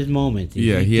had his moments.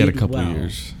 Yeah, he had a couple of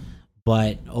years.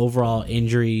 But overall,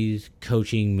 injuries,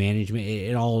 coaching, management,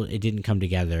 it didn't come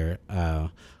together.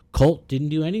 Colt didn't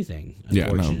do anything,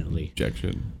 unfortunately. Yeah, no, jack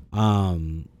shit.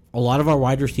 A lot of our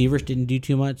wide receivers didn't do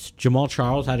too much. Jamal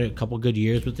Charles had a couple good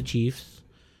years with the Chiefs.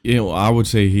 Yeah, well, I would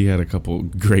say he had a couple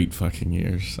great fucking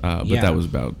years, but that was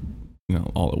about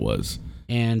all it was.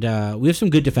 And we have some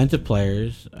good defensive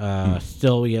players.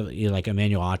 Still, we have like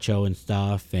Emmanuel Acho and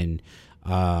stuff, and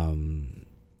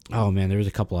oh man, there was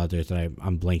a couple others that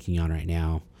I'm blanking on right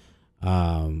now.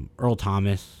 Earl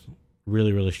Thomas,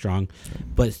 really really strong,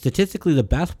 but statistically, the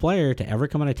best player to ever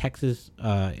come out of Texas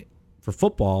for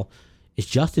football is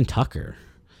Justin Tucker,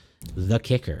 the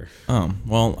kicker.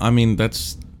 Well, I mean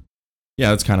that's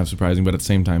kind of surprising, but at the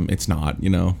same time, it's not.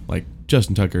 Like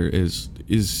Justin Tucker is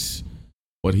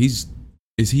what is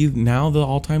he now the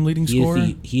all-time leading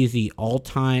scorer? He is the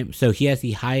all-time. So he has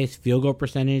the highest field goal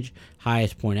percentage,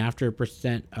 highest point after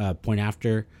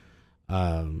percentage.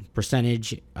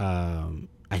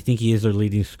 I think he is their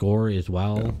leading scorer as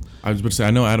well. Yeah. I was about to say,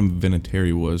 I know Adam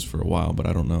Vinatieri was for a while, but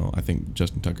I don't know. I think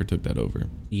Justin Tucker took that over.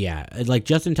 Yeah, like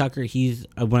Justin Tucker, he's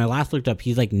when I last looked up,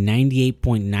 he's like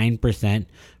 98.9%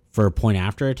 for point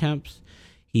after attempts.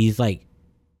 He's like,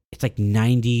 it's like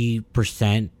 90%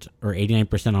 or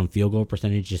 89% on field goal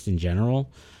percentage just in general.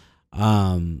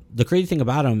 The crazy thing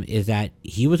about him is that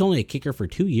he was only a kicker for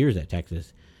 2 years at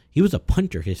Texas. He was a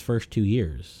punter his first 2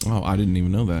 years. Oh, I didn't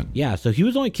even know that. Yeah, so he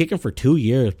was only kicking for 2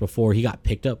 years before he got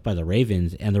picked up by the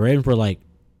Ravens, and the Ravens were like,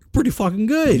 pretty fucking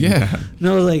good. Yeah.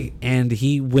 And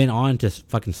he went on to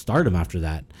fucking start him after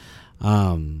that.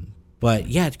 But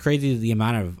yeah, it's crazy the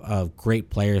amount of great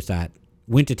players that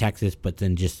went to Texas, but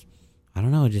then just, I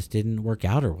don't know, it just didn't work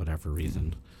out or whatever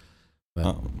reason.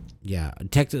 But yeah,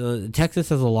 Texas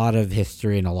has a lot of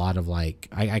history and a lot of like,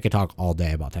 I could talk all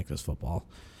day about Texas football.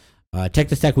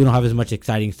 Texas Tech, we don't have as much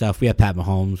exciting stuff. We have Pat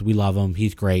Mahomes. We love him.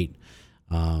 He's great.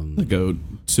 The GOAT,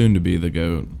 soon to be the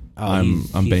GOAT.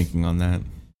 I'm banking on that.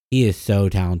 He is so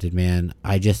talented, man.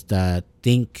 I just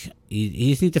think he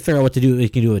just needs to figure out what to do. He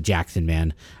can do with Jackson,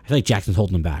 man. I feel like Jackson's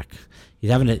holding him back.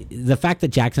 He's having the fact that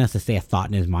Jackson has to stay a thought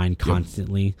in his mind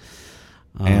constantly.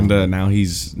 Yep. And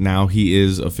now he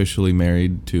is officially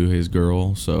married to his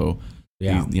girl, so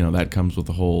yeah, that comes with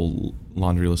a whole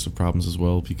laundry list of problems as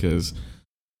well. Because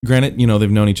granted,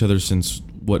 they've known each other since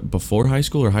before high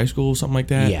school or high school, something like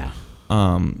that. Yeah.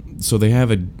 So they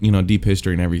have a deep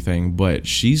history and everything, but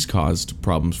she's caused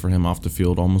problems for him off the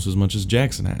field almost as much as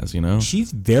Jackson has.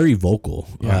 She's very vocal,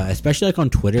 especially like on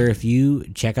Twitter. If you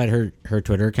check out her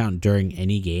Twitter account during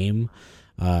any game,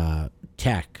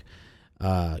 Tech,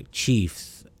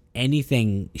 Chiefs,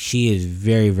 anything, she is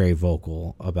very very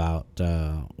vocal about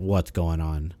what's going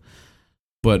on.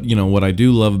 But what I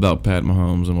do love about Pat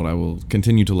Mahomes, and what I will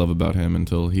continue to love about him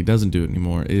until he doesn't do it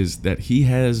anymore, is that he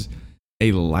has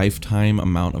a lifetime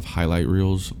amount of highlight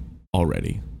reels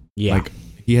already. Yeah. Like,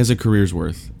 he has a career's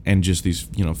worth, and just these,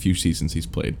 few seasons he's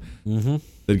played. Mm-hmm.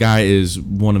 The guy is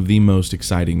one of the most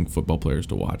exciting football players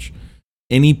to watch.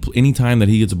 Any time that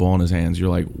he gets a ball in his hands, you're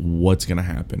like, what's going to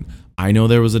happen? I know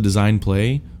there was a design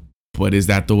play, but is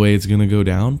that the way it's going to go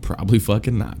down? Probably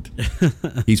fucking not.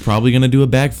 He's probably going to do a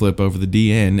backflip over the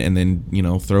DN and then,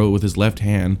 throw it with his left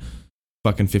hand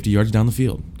fucking 50 yards down the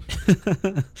field.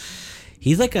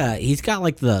 He's got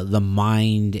like the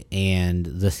mind and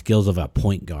the skills of a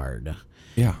point guard.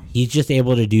 Yeah. He's just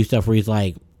able to do stuff where he's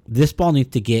like, this ball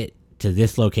needs to get to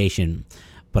this location,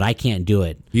 but I can't do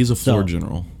it. He's a floor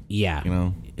general.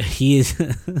 Yeah. He is.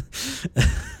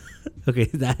 Okay,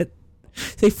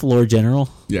 say floor general.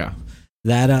 Yeah.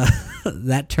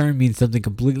 That term means something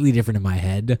completely different in my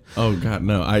head. Oh God,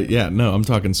 no. I'm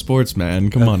talking sports,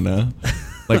 man. Come on now.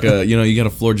 Like you got a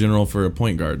floor general for a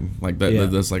point guard. Like that. Yeah.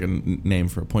 That's like a name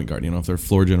for a point guard. If they're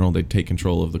floor general, they take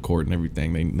control of the court and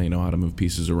everything. They know how to move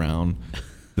pieces around.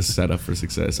 The setup for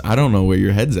success. I don't know where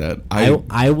your head's at.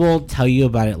 I will tell you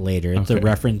about it later. It's a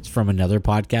reference from another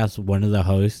podcast. One of the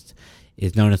hosts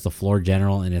is known as the floor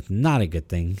general, and it's not a good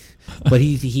thing. But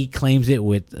he claims it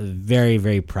with very,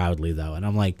 very proudly, though. And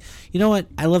I'm like, you know what?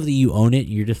 I love that you own it.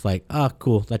 You're just like, oh,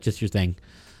 cool. That's just your thing.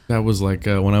 That was like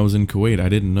when I was in Kuwait, I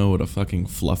didn't know what a fucking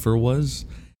fluffer was.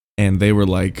 And they were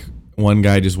like, one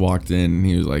guy just walked in and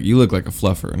he was like, you look like a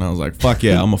fluffer. And I was like, fuck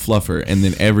yeah, I'm a fluffer. And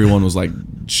then everyone was like,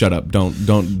 shut up. Don't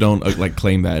like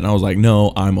claim that. And I was like,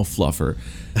 no, I'm a fluffer.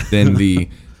 Then the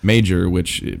major,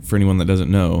 which for anyone that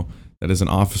doesn't know, that is an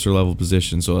officer level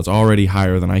position, so that's already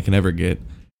higher than I can ever get.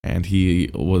 And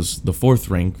he was the 4th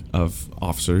rank of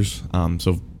officers,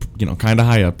 so kind of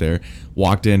high up there.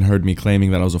 Walked in, heard me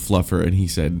claiming that I was a fluffer, and he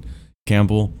said,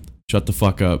 "Campbell, shut the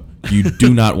fuck up. You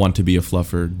do not want to be a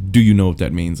fluffer. Do you know what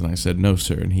that means?" And I said, "No,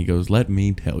 sir." And he goes, "Let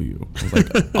me tell you." I was like,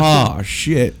 "Oh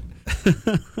shit."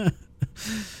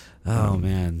 Oh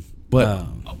man. But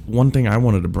one thing I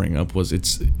wanted to bring up was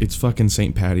it's fucking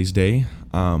St. Patty's Day.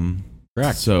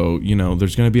 Correct. So,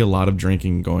 there's going to be a lot of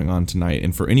drinking going on tonight.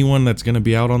 And for anyone that's going to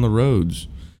be out on the roads,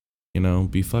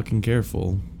 be fucking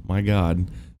careful. My God.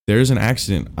 There's an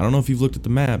accident. I don't know if you've looked at the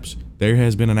maps. There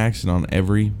has been an accident on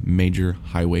every major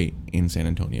highway in San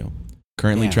Antonio.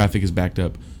 Currently, traffic is backed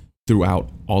up throughout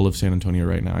all of San Antonio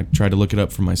right now. I tried to look it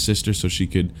up for my sister so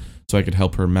I could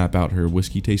help her map out her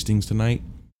whiskey tastings tonight.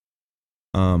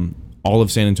 All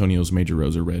of San Antonio's major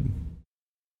roads are red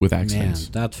with accidents.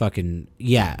 Man, that's fucking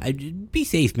be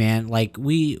safe, man. Like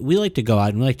we like to go out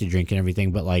and we like to drink and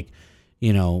everything, but like,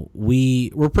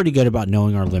 we're pretty good about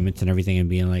knowing our limits and everything and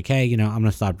being like, hey, I'm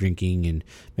gonna stop drinking and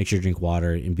make sure to drink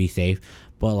water and be safe.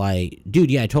 But like,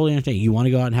 dude, I totally understand. You want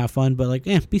to go out and have fun, but like,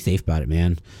 be safe about it,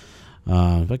 man.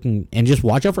 And just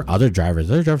watch out for other drivers.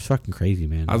 Other drivers are fucking crazy,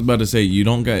 man. I was about to say,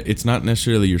 it's not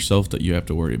necessarily yourself that you have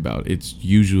to worry about. It's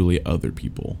usually other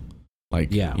people. Like,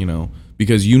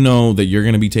 because you know that you're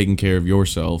going to be taking care of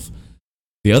yourself.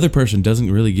 The other person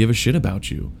doesn't really give a shit about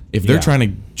you. If they're trying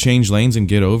to change lanes and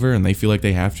get over and they feel like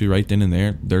they have to right then and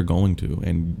there, they're going to,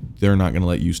 and they're not going to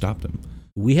let you stop them.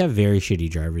 We have very shitty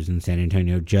drivers in San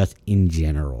Antonio, just in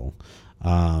general.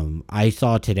 I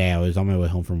saw today, I was on my way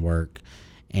home from work,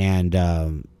 and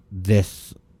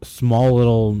this small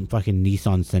little fucking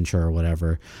Nissan Sentra or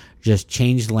whatever just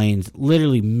changed lanes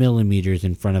literally millimeters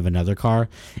in front of another car,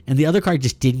 and the other car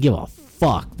just didn't give a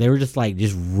fuck. They were just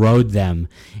rode them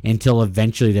until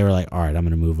eventually they were like, all right, I'm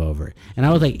gonna move over. And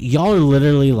I was like, y'all are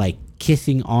literally like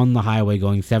kissing on the highway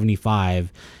going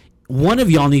 75. One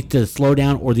of y'all needs to slow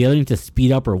down or the other needs to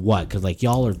speed up or what, because like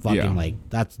y'all are fucking like,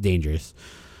 that's dangerous.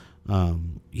 We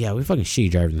fucking shitty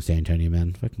drivers in San Antonio,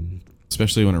 man. Fucking,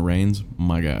 especially when it rains.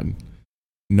 My God,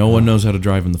 no one knows how to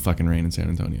drive in the fucking rain in San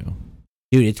Antonio.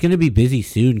 Dude, it's going to be busy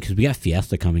soon because we got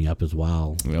Fiesta coming up as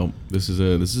well. Well, this is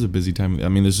a busy time. I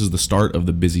mean, this is the start of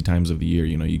the busy times of the year.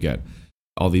 You got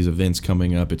all these events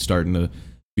coming up. It's starting to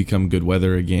become good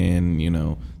weather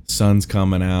again. Sun's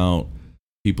coming out.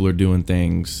 People are doing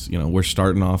things. We're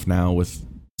starting off now with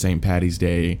St. Patty's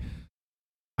Day.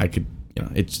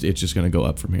 It's just going to go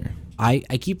up from here.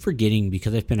 I keep forgetting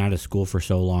because I've been out of school for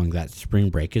so long that spring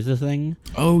break is a thing.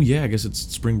 Oh, yeah. I guess it's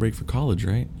spring break for college,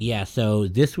 right? Yeah. So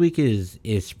this week is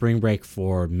spring break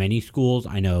for many schools.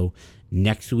 I know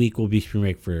next week will be spring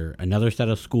break for another set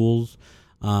of schools.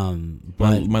 But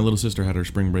my little sister had her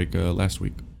spring break last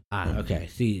week. Okay.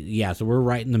 See, yeah. So we're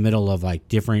right in the middle of like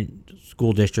different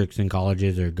school districts and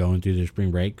colleges are going through their spring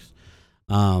breaks.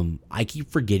 I keep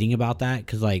forgetting about that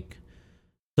because like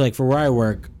for where I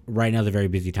work right now is a very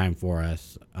busy time for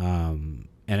us. And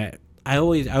I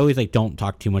always like don't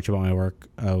talk too much about my work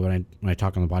when I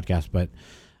talk on the podcast, but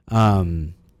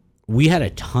we had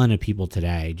a ton of people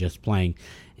today just playing,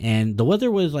 and the weather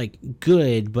was like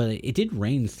good, but it did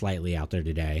rain slightly out there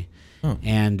today. Oh.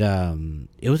 And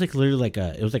it was like literally like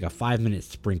a 5-minute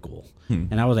sprinkle,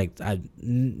 and I was like,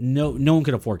 no one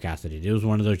could have forecasted it. It was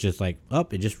one of those just like,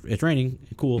 it's raining,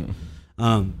 cool.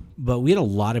 But we had a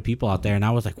lot of people out there, and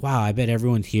I was like, wow, I bet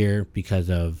everyone's here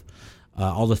because of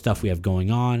all the stuff we have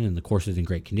going on, and the course is in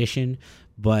great condition.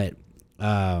 But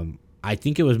I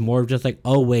think it was more of just like,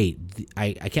 oh wait,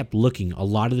 I kept looking. A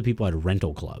lot of the people had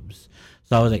rental clubs.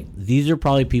 So I was like, these are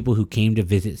probably people who came to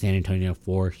visit San Antonio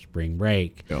for spring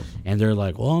break. Yep. And they're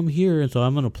like, well, I'm here, and so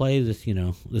I'm going to play this,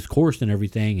 this course and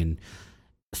everything. And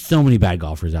so many bad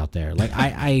golfers out there. Like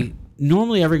I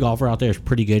normally every golfer out there is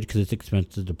pretty good because it's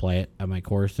expensive to play it at my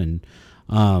course. And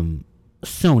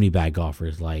so many bad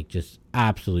golfers, like just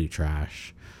absolute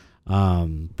trash.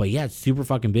 But yeah, it's super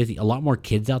fucking busy. A lot more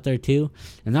kids out there too.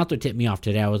 And that's what tipped me off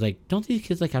today. I was like, don't these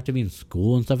kids like have to be in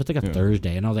school and stuff? It's like a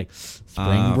Thursday. And I was like,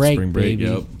 spring break, baby.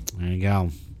 Yep. There you go.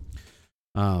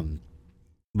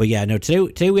 But yeah, no,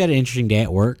 today we had an interesting day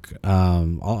at work.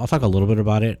 I'll talk a little bit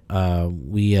about it.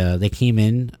 They came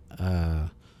in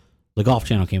the Golf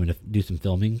Channel came in to do some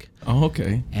filming. Oh,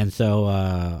 okay. And so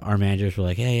our managers were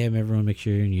like, hey, everyone make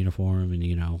sure you're in uniform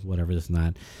and, whatever, this and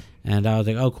that. And I was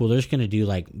like, oh, cool. They're just going to do,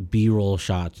 like, B-roll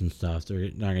shots and stuff.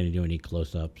 They're not going to do any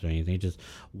close-ups or anything. Just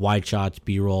wide shots,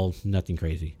 B-roll, nothing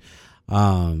crazy.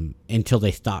 Until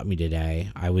they stopped me today.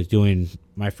 I was doing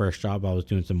my first job. I was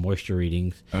doing some moisture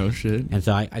readings. Oh, shit. And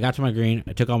so I got to my green.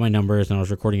 I took all my numbers, and I was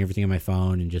recording everything on my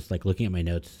phone and just, like, looking at my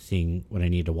notes, seeing what I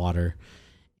needed to water.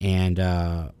 And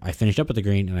I finished up with the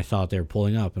green, and I saw that they were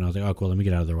pulling up, and I was like, oh, cool, let me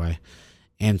get out of their way.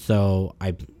 And so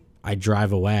I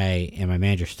drive away, and my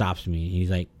manager stops me. And he's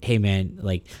like, hey, man,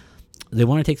 like, they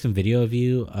want to take some video of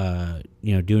you,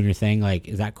 doing your thing. Like,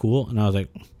 is that cool? And I was like,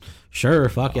 sure,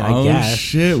 fuck it, I guess. Oh,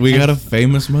 shit, we got a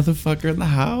famous motherfucker in the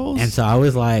house. And so I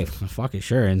was like, fuck it,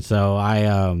 sure. And so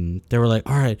they were like,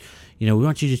 all right, we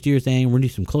want you to just do your thing. We're going to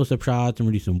do some close-up shots, and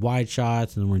we're going to do some wide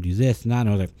shots, and then we're going to do this and that. And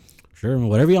I was like, sure,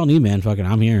 whatever y'all need, man. Fucking,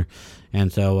 I'm here.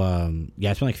 And so, I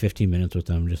spent like 15 minutes with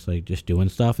them, just doing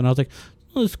stuff. And I was like,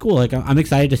 oh, it's cool. Like, I'm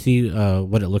excited to see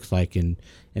what it looks like and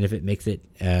if it makes it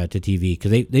to TV.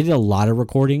 Because they did a lot of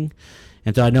recording.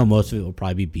 And so I know most of it will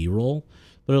probably be B-roll.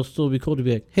 But it'll still be cool to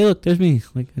be like, hey, look, there's me.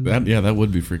 Like, that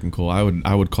would be freaking cool.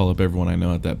 I would call up everyone I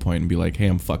know at that point and be like, hey,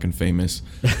 I'm fucking famous.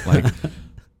 Like,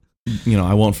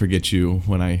 I won't forget you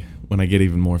when I get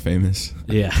even more famous.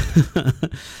 Yeah.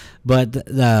 But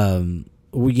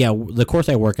the course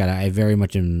I work at, I very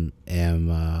much am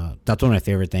that's one of my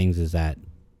favorite things is that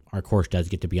our course does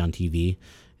get to be on TV.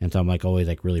 And so I'm like always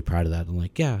like really proud of that. I'm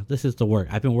like, yeah, this is the work.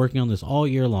 I've been working on this all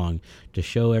year long to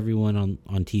show everyone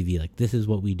on TV. Like, this is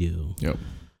what we do. Yep.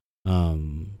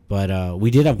 But we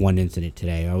did have one incident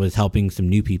today. I was helping some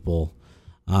new people.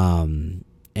 And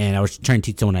I was trying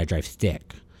to teach someone how to drive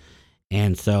stick.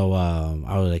 And so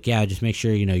I was like, yeah, just make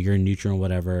sure, you're in neutral and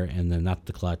whatever. And then that's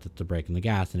the clutch, that's the brake and the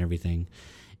gas and everything.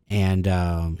 And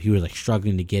he was like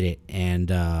struggling to get it. And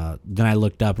then I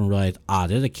looked up and realized,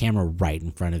 there's a camera right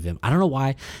in front of him. I don't know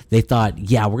why they thought,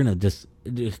 yeah, we're going to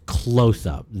just close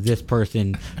up this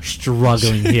person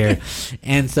struggling here.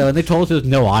 And so they told us there was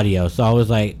no audio. So I was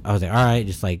like, all right,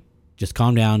 just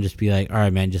calm down. Just be like, all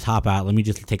right, man, just hop out. Let me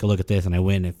just take a look at this. And I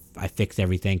went and I fixed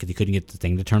everything because he couldn't get the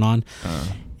thing to turn on.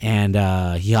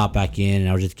 And he hopped back in, and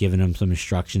I was just giving him some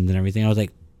instructions and everything. I was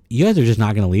like, you guys are just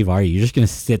not going to leave, are you? You're just going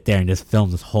to sit there and just film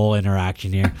this whole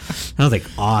interaction here. I was like,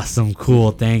 awesome,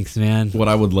 cool, thanks, man. What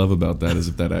I would love about that is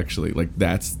if that actually, like,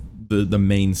 that's the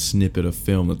main snippet of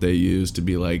film that they use to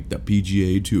be like the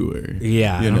PGA Tour.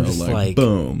 Yeah. I'm just like,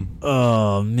 boom.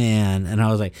 Oh, man. And I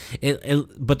was like,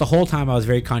 but the whole time I was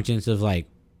very conscious of like,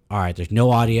 all right, there's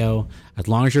no audio. As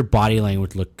long as your body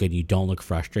language look good, you don't look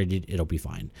frustrated, it'll be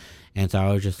fine. And so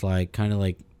I was just like, kind of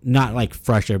like, not like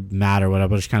frustrated, mad or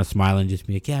whatever, but just kind of smiling, just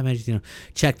be like, yeah, man, just,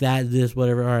 check that, this,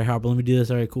 whatever. All right, Harper, let me do this.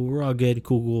 All right, cool. We're all good.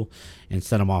 Cool. And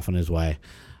send him off on his way.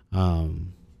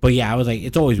 But yeah, I was like,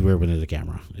 it's always weird when there's a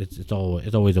camera. It's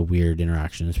always a weird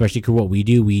interaction, especially because what we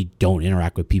do, we don't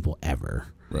interact with people ever.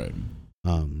 Right.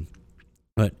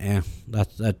 But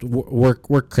that's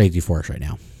work crazy for us right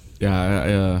now.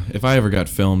 Yeah. If I ever got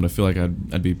filmed, I feel like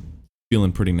I'd be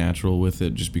feeling pretty natural with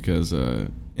it, just because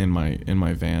in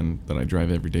my van that I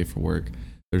drive every day for work,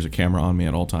 there's a camera on me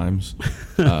at all times.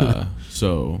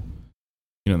 So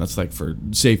that's like for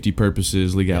safety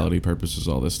purposes, legality purposes,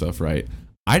 all this stuff, right?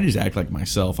 I just act like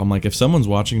myself. I'm like, if someone's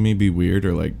watching me be weird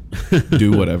or like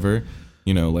do whatever,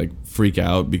 like freak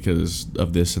out because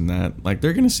of this and that, like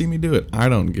they're gonna see me do it. I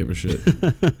don't give a shit.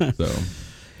 So,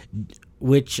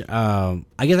 which I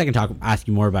guess I can ask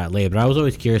you more about it later. But I was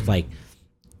always curious, like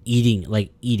eating.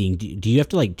 Do you have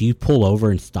to do you pull over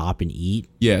and stop and eat?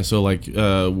 Yeah. So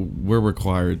we're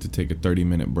required to take a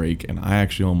 30-minute break, and I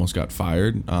actually almost got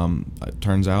fired. It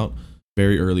turns out,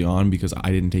 very early on, because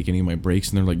I didn't take any of my breaks,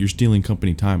 and they're like, you're stealing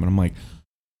company time. And I'm like,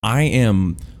 I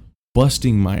am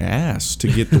busting my ass to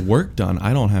get the work done.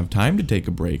 I don't have time to take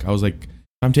a break. I was like,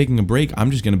 if I'm taking a break,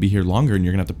 I'm just going to be here longer and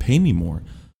you're going to have to pay me more.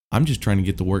 I'm just trying to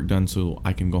get the work done so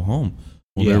I can go home.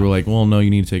 Well, They were like, well, no, you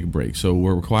need to take a break. So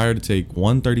we're required to take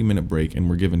one 30-minute break, and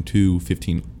we're given two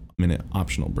 15-minute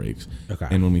optional breaks. Okay.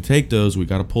 And when we take those, we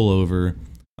got to pull over.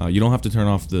 You don't have to turn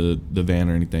off the van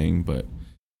or anything, but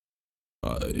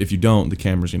if you don't, the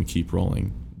camera's going to keep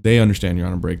rolling. They understand you're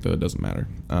on a break, though. It doesn't matter.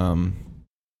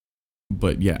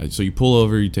 But yeah, so you pull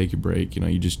over, you take your break,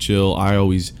 you just chill. I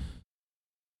always,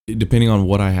 depending on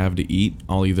what I have to eat,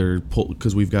 I'll either pull,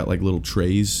 because we've got like little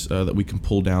trays that we can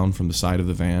pull down from the side of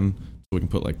the van, so we can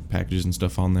put like packages and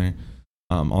stuff on there.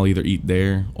 I'll either eat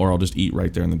there, or I'll just eat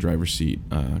right there in the driver's seat,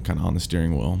 kind of on the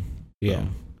steering wheel. Yeah.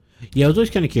 Yeah, I was always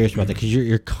kind of curious about that because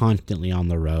you're constantly on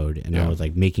the road, and I Yeah. was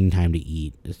like, making time to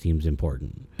eat, it seems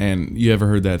important. And you ever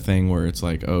heard that thing where it's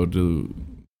like, oh, do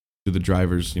the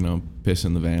drivers, piss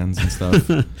in the vans and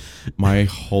stuff? My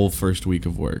whole first week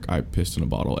of work, I pissed in a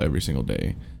bottle every single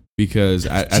day because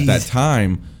at that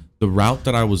time, the route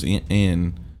that I was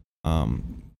in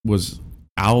was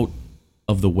out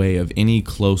of the way of any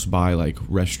close by like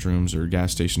restrooms or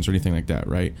gas stations or anything like that,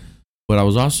 right? But I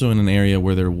was also in an area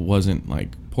where there wasn't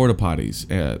like porta potties.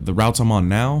 The routes I'm on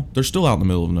now, they're still out in the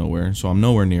middle of nowhere, so I'm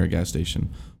nowhere near a gas station.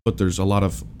 But there's a lot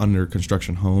of under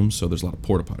construction homes, so there's a lot of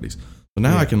porta potties. So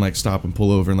now I can like stop and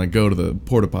pull over and like go to the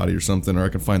porta potty or something, or I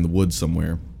can find the woods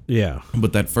somewhere. Yeah.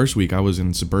 But that first week I was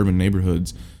in suburban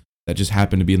neighborhoods that just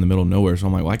happened to be in the middle of nowhere. So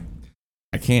I'm like, well,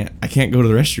 I can't go to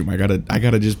the restroom. I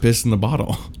gotta just piss in the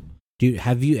bottle. Dude,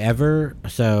 have you ever?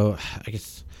 So I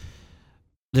guess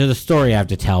there's a story I have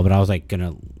to tell, but I was like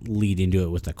gonna lead into it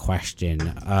with a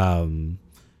question.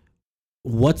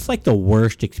 What's like the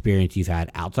worst experience you've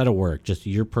had outside of work, just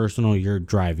your personal, you're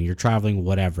driving, you're traveling,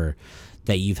 whatever,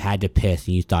 that you've had to piss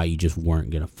and you thought you just weren't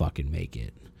gonna fucking make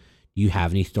it? You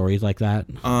have any stories like that?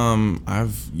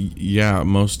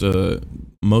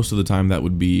 Most of the time that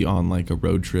would be on like a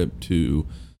road trip to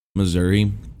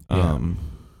Missouri.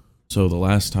 So the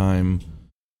last time,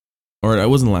 or it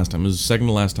wasn't the last time, it was the second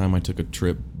to last time I took a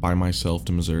trip by myself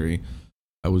to Missouri.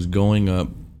 I was going up,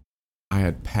 I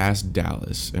had passed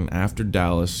Dallas, and after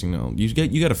Dallas,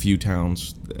 you got a few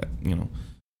towns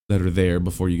that are there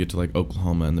before you get to like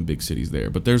Oklahoma and the big cities there.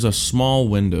 But there's a small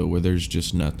window where there's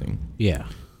just nothing. Yeah.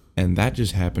 And that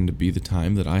just happened to be the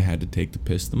time that I had to take the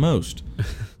piss the most.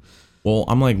 Well,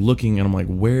 I'm like looking and I'm like,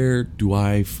 where do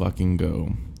I fucking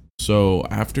go? So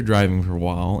after driving for a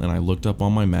while and I looked up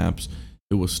on my maps,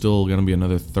 it was still going to be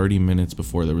another 30 minutes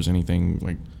before there was anything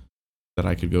like that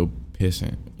I could go piss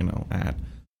in, at.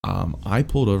 I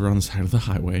pulled over on the side of the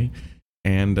highway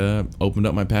and opened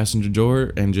up my passenger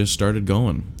door and just started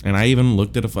going. And I even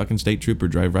looked at a fucking state trooper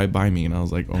drive right by me and I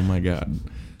was like, oh my God.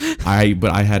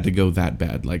 But I had to go that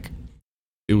bad. Like,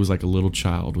 it was like a little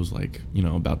child was like,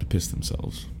 about to piss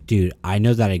themselves. Dude, I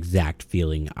know that exact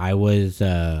feeling. I was,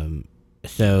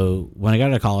 so when I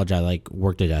got out of college, I like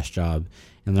worked a desk job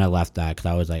and then I left that because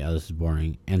I was like, oh, this is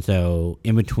boring. And so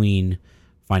in between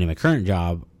finding my current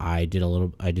job, I did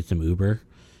some Uber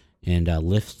and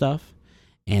Lyft stuff.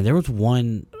 And there was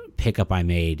one pickup I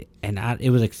made and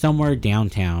it was like somewhere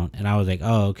downtown. And I was like,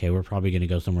 oh, okay, we're probably going to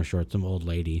go somewhere short, some old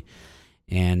lady.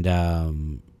 And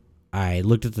I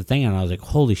looked at the thing and I was like,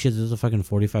 holy shit, this is a fucking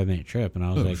 45-minute trip. And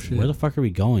I was shit. where the fuck are we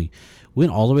going? We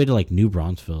went all the way to like New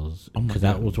Braunfels because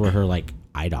that was where her like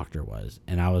eye doctor was.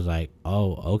 And I was like,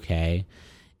 oh, okay.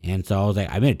 And so I was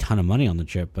like, I made a ton of money on the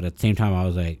trip, but at the same time I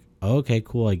was like, oh, okay,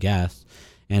 cool, I guess.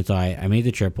 And so I made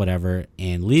the trip, whatever.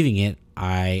 And leaving it,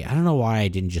 I don't know why I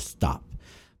didn't just stop,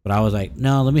 but I was like,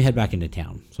 no, let me head back into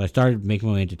town. So I started making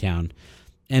my way into town.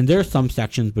 And there's some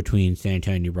sections between San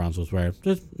Antonio and New Braunfels where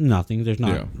there's nothing. There's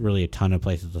not really a ton of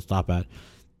places to stop at.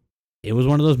 It was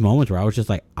one of those moments where I was just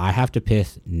like, I have to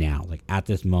piss now. Like at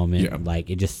this moment, like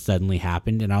it just suddenly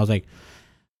happened. And I was like,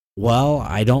 well,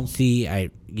 I don't see,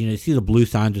 you see the blue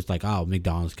sign just like, oh,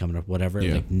 McDonald's coming up, whatever. It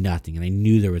was like nothing. And I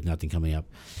knew there was nothing coming up.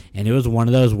 And it was one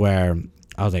of those where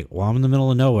I was like, well, I'm in the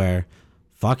middle of nowhere.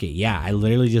 Fuck it. Yeah. I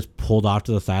literally just pulled off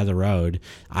to the side of the road.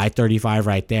 I-35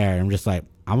 right there. And I'm just like,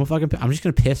 I'm just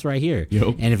gonna piss right here.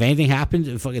 Yep. And if anything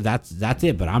happens, that's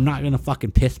it. But I'm not gonna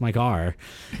fucking piss my car.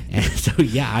 And so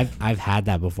I've had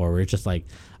that before where it's just like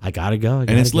I gotta go.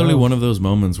 And it's literally one of those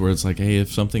moments where it's like, hey,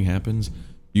 if something happens,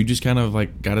 you just kind of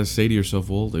like gotta say to yourself,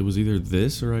 well, it was either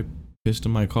this or I pissed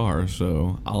in my car,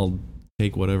 so I'll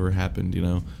take whatever happened,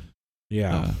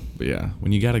 Yeah. But yeah,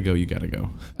 when you gotta go, you gotta go.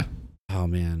 Oh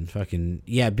man, fucking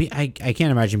yeah. I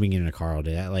can't imagine being in a car all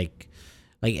day.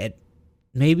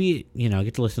 Maybe,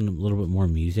 get to listen to a little bit more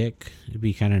music. It'd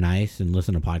be kind of nice and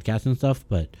listen to podcasts and stuff.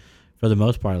 But for the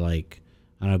most part, like,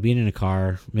 I don't know, being in a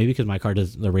car, maybe because my car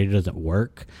the radio doesn't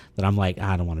work, that I'm like,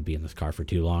 I don't want to be in this car for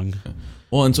too long.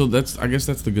 Well, and so I guess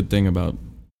that's the good thing about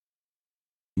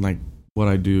like what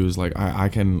I do is like I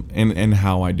can, and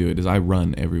how I do it is I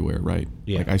run everywhere, right?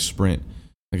 Yeah. Like I sprint.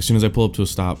 Like as soon as I pull up to a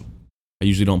stop, I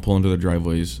usually don't pull into the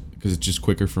driveways because it's just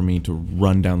quicker for me to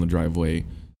run down the driveway,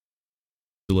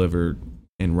 deliver,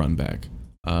 and run back.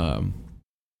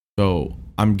 So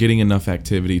I'm getting enough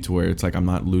activity to where it's like I'm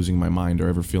not losing my mind or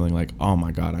ever feeling like, oh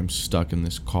my God, I'm stuck in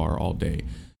this car all day. It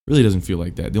really doesn't feel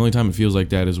like that. The only time it feels like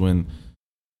that is when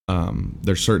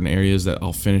there's certain areas that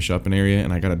I'll finish up an area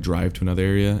and I gotta drive to another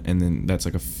area, and then that's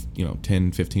like a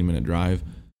 10-15 minute drive,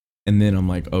 and then I'm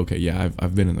like, okay, yeah,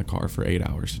 I've been in the car for 8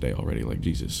 hours today already, like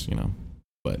Jesus,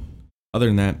 But other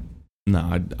than that,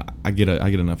 No, I get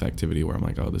enough activity where I'm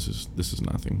like, oh, this is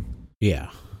nothing. Yeah.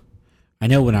 I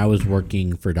know when I was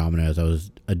working for Domino's, I was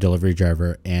a delivery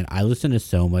driver, and I listened to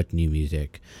so much new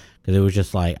music because it was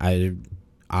just like I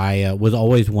was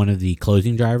always one of the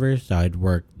closing drivers, so I'd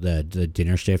work the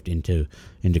dinner shift into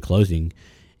closing,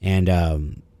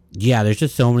 and yeah, there's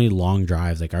just so many long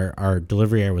drives. Like our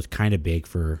delivery area was kind of big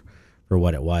for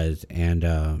what it was, and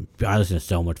I listened to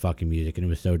so much fucking music, and it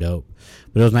was so dope.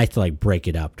 But it was nice to like break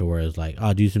it up to where it was like,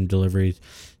 I'll do some deliveries,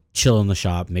 chill in the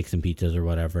shop, make some pizzas or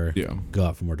whatever, go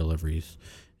out for more deliveries,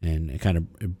 and it kind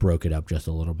of broke it up just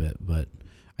a little bit. But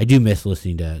I do miss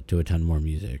listening to a ton more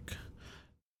music.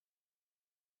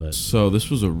 But so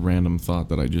this was a random thought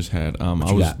that I just had.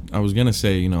 I was gonna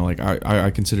say, you know, like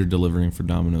I considered delivering for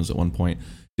Domino's at one point.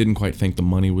 Didn't quite think the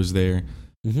money was there.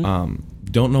 mm-hmm.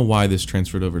 Don't know why this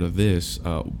transferred over to this,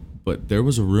 but there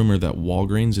was a rumor that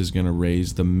Walgreens is gonna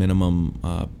raise the minimum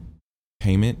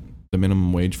payment, the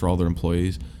minimum wage for all their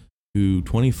employees, to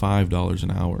 $25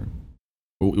 an hour.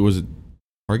 Was it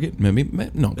Target? Maybe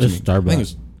no. It was Starbucks. I think it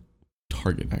was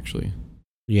Target actually.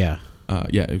 Yeah.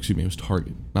 Yeah. Excuse me. It was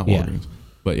Target, not Walgreens.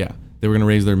 But yeah, they were going to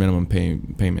raise their minimum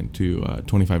payment to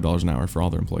 $25 an hour for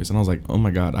all their employees, and I was like, oh my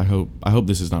god, I hope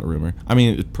this is not a rumor. I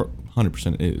mean, it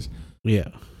 100% is. Yeah.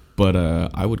 But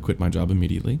I would quit my job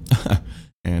immediately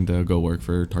and go work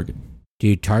for Target.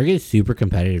 Dude, Target is super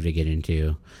competitive to get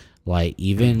into. Like,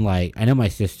 even like, I know my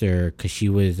sister, because she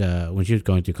was when she was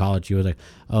going through college, she was like,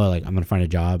 oh, like I'm gonna find a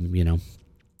job, you know,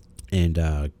 and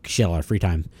she had a lot of free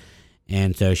time.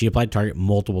 And so she applied to Target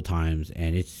multiple times,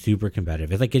 and it's super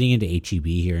competitive. It's like getting into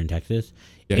H-E-B here in Texas.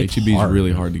 Yeah, H-E-B is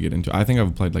really hard to get into. I think I've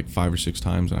applied like 5 or 6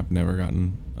 times, and I've never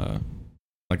gotten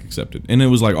like accepted. And it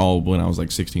was like all when I was like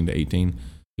 16 to 18.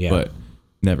 Yeah. But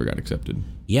never got accepted.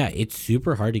 Yeah, it's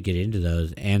super hard to get into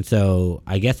those. And so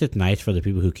I guess it's nice for the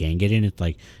people who can get in. It's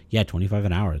like, yeah, $25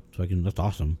 an hour. That's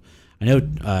awesome. I know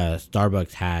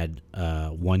Starbucks had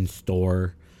one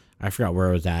store, I forgot where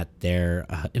it was at. Their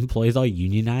employees all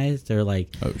unionized. They're like,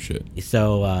 oh shit.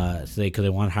 So because they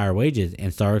wanted higher wages,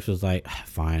 and Starbucks was like,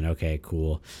 fine, okay,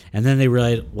 cool. And then they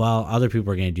realized, well, other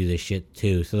people are going to do this shit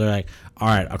too. So they're like, all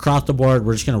right, across the board,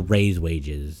 we're just going to raise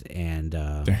wages. And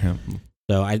damn.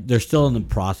 So they're still in the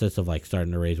process of like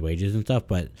starting to raise wages and stuff.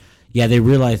 But yeah, they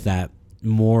realized that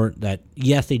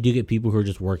yes, they do get people who are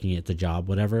just working at the job,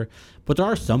 whatever. But there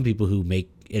are some people who make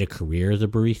it a career as a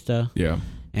barista. Yeah.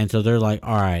 And so they're like,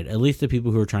 all right, at least the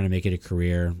people who are trying to make it a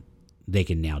career, they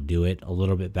can now do it a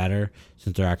little bit better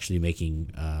since they're actually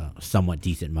making somewhat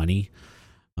decent money.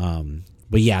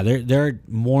 But yeah, there are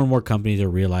more and more companies are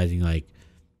realizing like,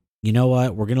 you know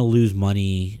what, we're going to lose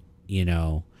money, you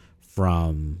know,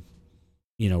 from,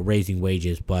 you know, raising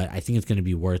wages, but I think it's going to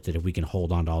be worth it if we can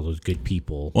hold on to all those good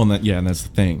people. Well, and that's the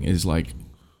thing is like,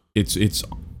 it's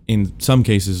in some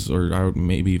cases, or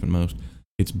maybe even most,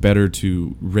 it's better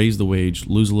to raise the wage,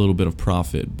 lose a little bit of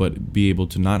profit, but be able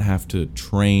to not have to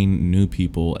train new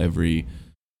people every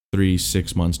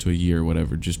 3-6 months to a year,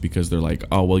 whatever, just because they're like,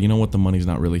 oh, well, you know what, the money's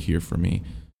not really here for me.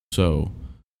 So,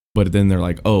 but then they're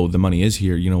like, oh, the money is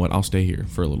here. You know what? I'll stay here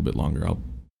for a little bit longer.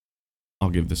 I'll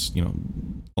give this, you know,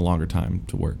 a longer time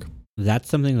to work. That's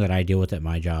something that I deal with at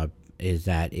my job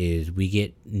is we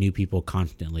get new people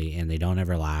constantly and they don't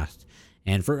ever last.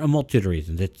 And for a multitude of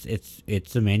reasons,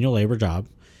 it's a manual labor job.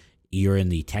 You're in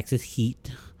the Texas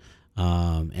heat,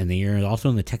 and then you're also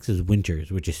in the Texas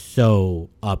winters, which is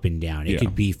so up and down. It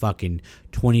could be fucking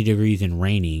 20 degrees and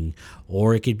raining,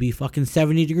 or it could be fucking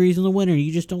 70 degrees in the winter.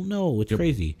 You just don't know. It's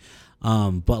crazy.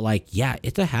 But like, yeah,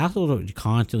 it's a hassle to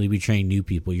constantly be training new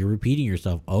people. You're repeating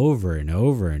yourself over and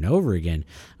over and over again.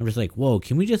 I'm just like, whoa,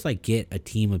 can we just like get a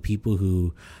team of people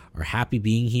who are happy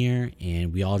being here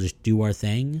and we all just do our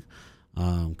thing?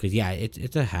 Because yeah,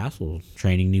 it's a hassle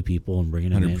training new people and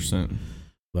bringing them 100%. In.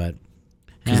 But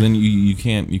because then you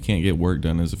can't get work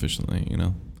done as efficiently, you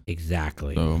know.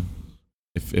 Exactly. So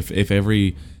if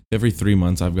every 3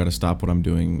 months I've got to stop what I'm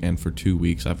doing, and for 2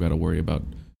 weeks I've got to worry about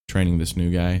training this new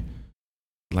guy,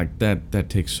 like that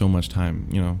takes so much time,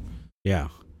 you know. Yeah.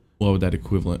 What would that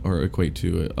equate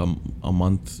to? A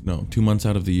month? No, 2 months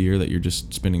out of the year that you're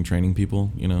just spending training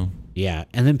people, you know. Yeah,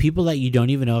 and then people that you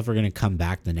don't even know if are going to come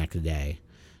back the next day.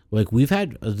 Like we've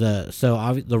had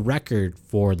the record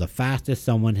for the fastest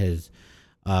someone has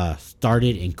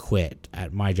started and quit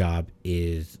at my job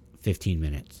is 15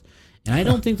 minutes. And I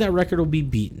don't think that record will be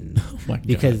beaten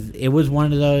because it was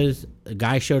one of those, a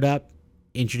guy showed up,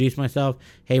 introduced myself,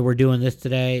 hey, we're doing this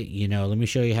today, you know, let me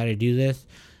show you how to do this.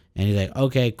 And he's like,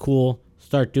 okay, cool,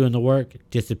 start doing the work,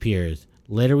 disappears.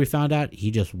 Later we found out he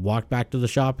just walked back to the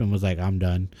shop and was like, I'm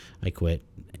done, I quit.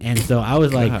 And so I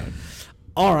was like,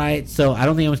 all right, so I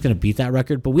don't think anyone's going to beat that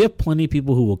record, but we have plenty of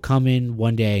people who will come in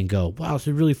one day and go, wow, this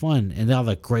is really fun. And they'll have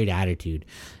a great attitude.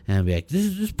 And they'll be like, this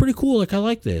is pretty cool. Like, I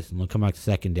like this. And they'll come back the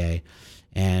second day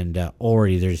and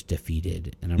already they're just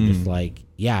defeated. And I'm just like,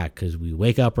 yeah, because we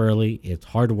wake up early. It's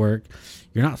hard work.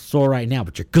 You're not sore right now,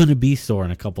 but you're going to be sore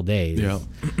in a couple days. Yeah.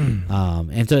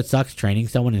 And so it sucks training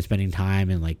someone and spending time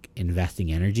and like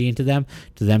investing energy into them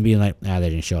to them being like, they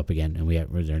didn't show up again. And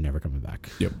they're never coming back.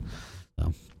 Yep.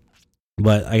 So.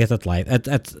 But I guess that's life.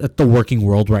 That's the working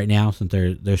world right now, since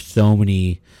there's so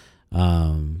many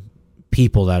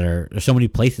people there's so many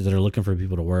places that are looking for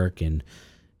people to work, and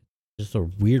just a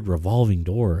weird revolving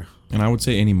door. And I would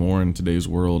say anymore in today's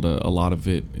world, a lot of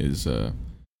it is a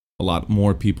lot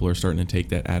more people are starting to take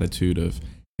that attitude of,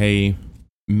 hey,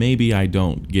 maybe I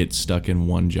don't get stuck in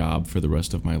one job for the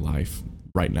rest of my life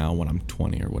right now when I'm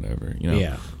 20 or whatever. You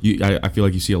know, yeah. I feel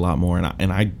like you see a lot more,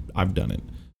 and I've done it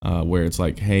where it's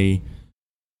like, hey,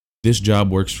 this job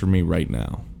works for me right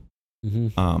now.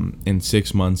 In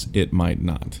 6 months, it might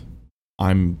not.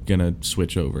 I'm going to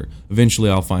switch over.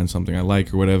 Eventually, I'll find something I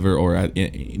like or whatever. Or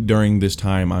during this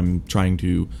time, I'm trying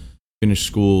to finish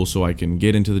school so I can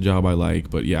get into the job I like.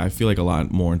 But yeah, I feel like a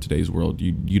lot more in today's world,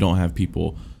 you don't have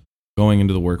people going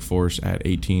into the workforce at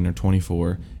 18 or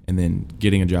 24 and then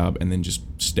getting a job and then just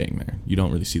staying there. You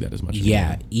don't really see that as much anymore.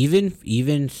 Yeah,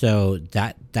 even so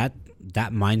that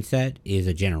mindset is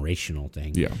a generational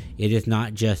thing. Yeah. It is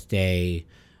not just a,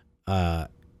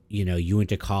 you went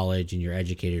to college and you're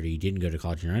educated, or you didn't go to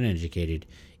college and you're uneducated.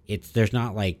 There's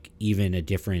not like even a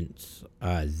difference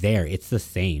there. It's the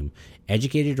same.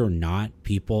 Educated or not,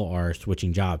 people are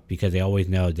switching jobs because they always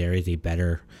know there is a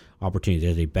better opportunity.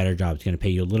 There's a better job. It's going to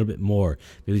pay you a little bit more.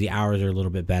 Maybe the hours are a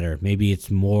little bit better. Maybe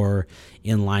it's more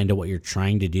in line to what you're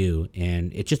trying to do.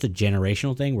 And it's just a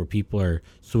generational thing where people are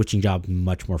switching jobs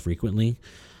much more frequently.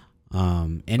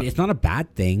 And it's not a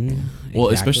bad thing. Well,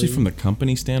 especially from the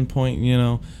company standpoint,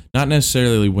 not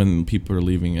necessarily when people are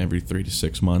leaving every 3 to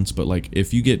 6 months, but like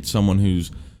if you get someone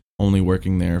who's only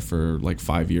working there for like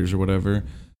 5 years or whatever,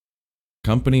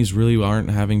 companies really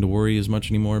aren't having to worry as much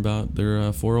anymore about their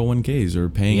 401ks or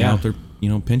paying out their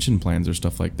pension plans or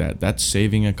stuff like that. That's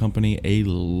saving a company a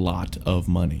lot of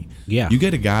money. Yeah. You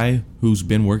get a guy who's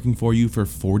been working for you for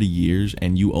 40 years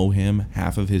and you owe him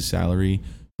half of his salary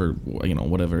for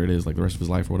whatever it is, like the rest of his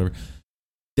life or whatever.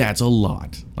 That's a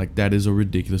lot. Like, that is a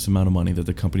ridiculous amount of money that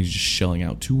the company's just shelling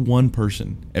out to one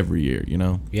person every year,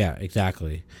 Yeah,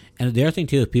 exactly. And the other thing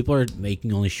too, if people are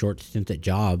making only short stints at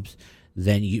jobs,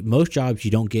 then most jobs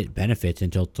you don't get benefits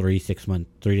until 3 to 6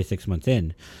 months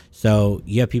in. So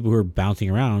you have people who are bouncing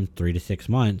around 3 to 6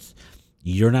 months.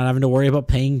 You're not having to worry about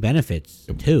paying benefits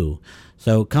too.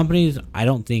 So companies, I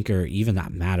don't think, are even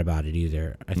that mad about it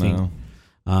either. I think,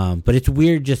 but it's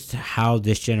weird just how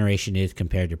this generation is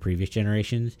compared to previous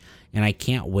generations. And I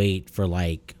can't wait for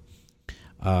like,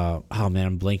 I'm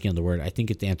blanking on the word. I think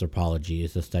it's anthropology,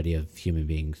 is the study of human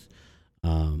beings.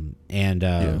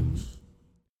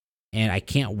 And I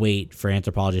can't wait for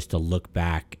anthropologists to look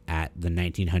back at the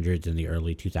 1900s and the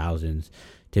early 2000s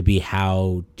to be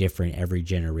how different every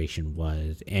generation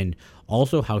was, and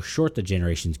also how short the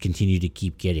generations continue to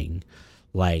keep getting.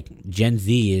 Like Gen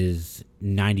Z is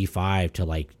 95 to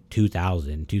like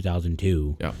 2000,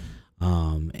 2002. Yeah.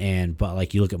 But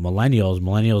like you look at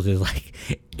millennials is like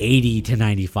 80 to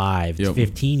 95. It's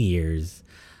 15 years.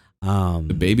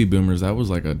 The baby boomers, that was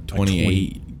like a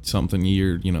 28 something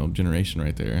year, generation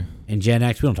right there. And Gen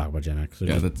X, we don't talk about Gen X.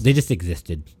 They just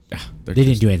existed. Yeah, they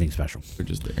didn't do anything special. They're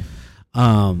just there.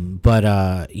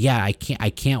 I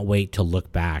can't wait to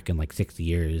look back in like 60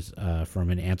 years from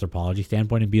an anthropology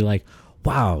standpoint and be like,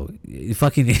 wow,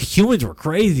 fucking humans were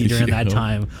crazy during that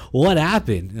time. What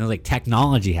happened? And it was like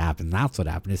technology happened. That's what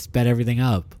happened. It sped everything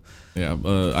up. Yeah,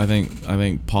 I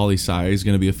think poli-sci is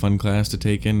going to be a fun class to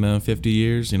take in 50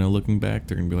 years. Looking back,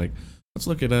 they're going to be like, let's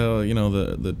look at the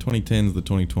 2010s, the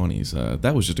 2020s.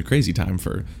 That was just a crazy time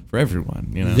for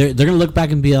everyone. They're going to look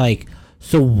back and be like,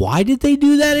 so why did they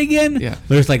do that again? Yeah,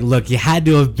 they're just like, look, you had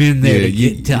to have been there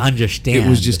to understand. It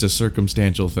was just a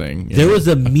circumstantial thing. There was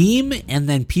a meme, and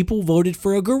then people voted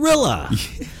for a gorilla.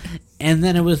 And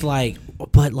then it was like,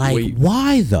 but like, wait,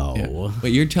 why though? Yeah.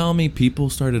 Wait, you're telling me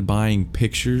people started buying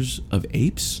pictures of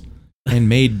apes and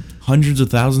made hundreds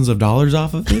of thousands of dollars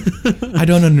off of it? I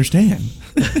don't understand.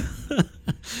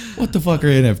 What the fuck are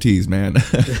NFTs, man?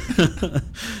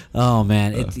 Oh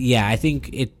man, I think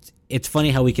it's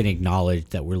funny how we can acknowledge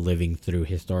that we're living through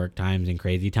historic times and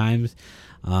crazy times.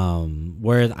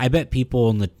 Whereas I bet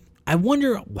people I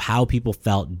wonder how people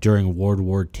felt during World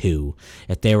War II.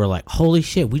 If they were like, holy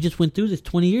shit, we just went through this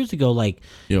 20 years ago. Like,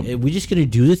 we just going to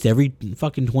do this every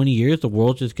fucking 20 years? The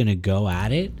world's just going to go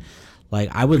at it? Like,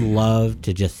 I would love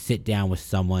to just sit down with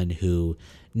someone who,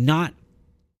 not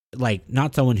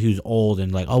someone who's old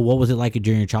and like, oh, what was it like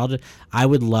during your childhood? I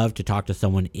would love to talk to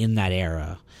someone in that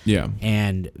era. Yeah.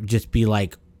 And just be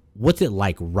like, what's it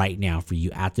like right now for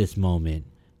you at this moment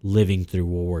living through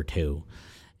World War II?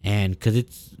 And because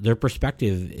it's their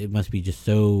perspective, it must be just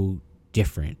so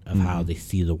different of how they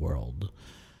see the world.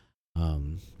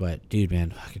 But dude, man,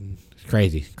 fucking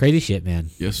crazy shit, man.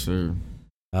 Yes, sir.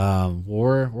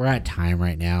 We're at time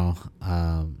right now.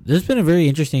 This has been a very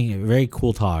interesting, very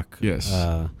cool talk. Yes.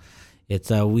 So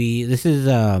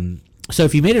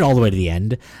if you made it all the way to the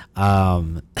end,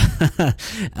 the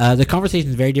conversation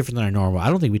is very different than our normal.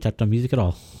 I don't think we touched on music at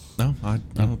all. No, I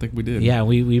don't think we did. Yeah,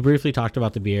 we briefly talked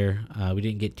about the beer. We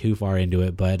didn't get too far into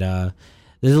it, but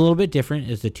this is a little bit different.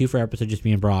 It's the 2 for episode, just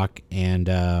me and Brock, and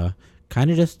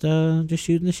kind of just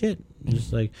shooting the shit.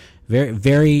 Just like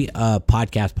very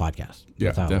podcast.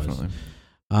 Yeah, definitely.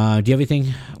 Do you have anything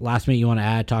last minute you want to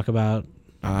add? Talk about?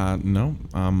 No.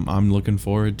 I'm looking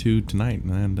forward to tonight,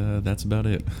 and that's about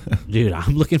it. Dude,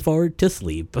 I'm looking forward to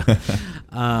sleep.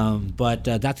 But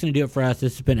that's going to do it for us.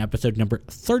 This has been episode number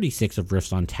 36 of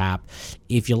Riffs on Tap.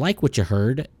 If you like what you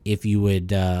heard, if you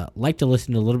would like to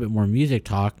listen to a little bit more music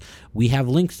talk, we have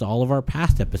links to all of our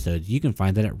past episodes. You can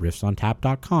find that at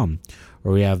riffsontap.com,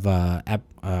 where we have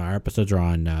our episodes are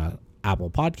on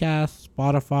Apple Podcasts,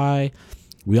 Spotify.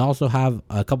 We also have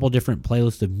a couple different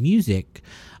playlists of music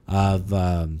of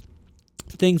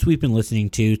things we've been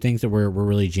listening to, things that we're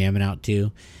really jamming out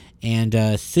to.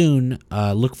 And soon,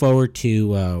 look forward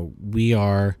to, we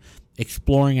are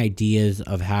exploring ideas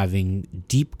of having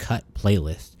deep cut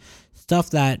playlists. Stuff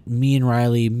that me and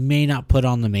Riley may not put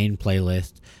on the main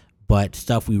playlist, but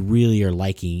stuff we really are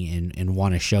liking and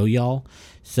want to show y'all.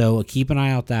 So keep an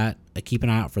eye out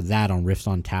for that on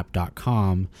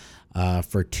riffsontap.com.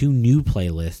 For 2 new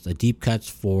playlists, a deep cuts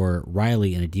for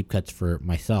Riley and a deep cuts for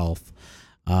myself.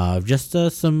 Just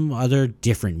some other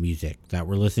different music that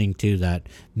we're listening to that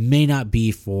may not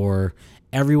be for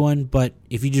everyone, but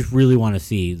if you just really want to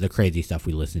see the crazy stuff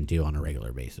we listen to on a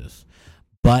regular basis.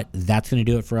 But that's going to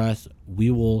do it for us.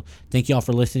 We will thank y'all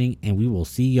for listening, and we will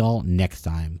see y'all next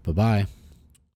time. Bye-bye.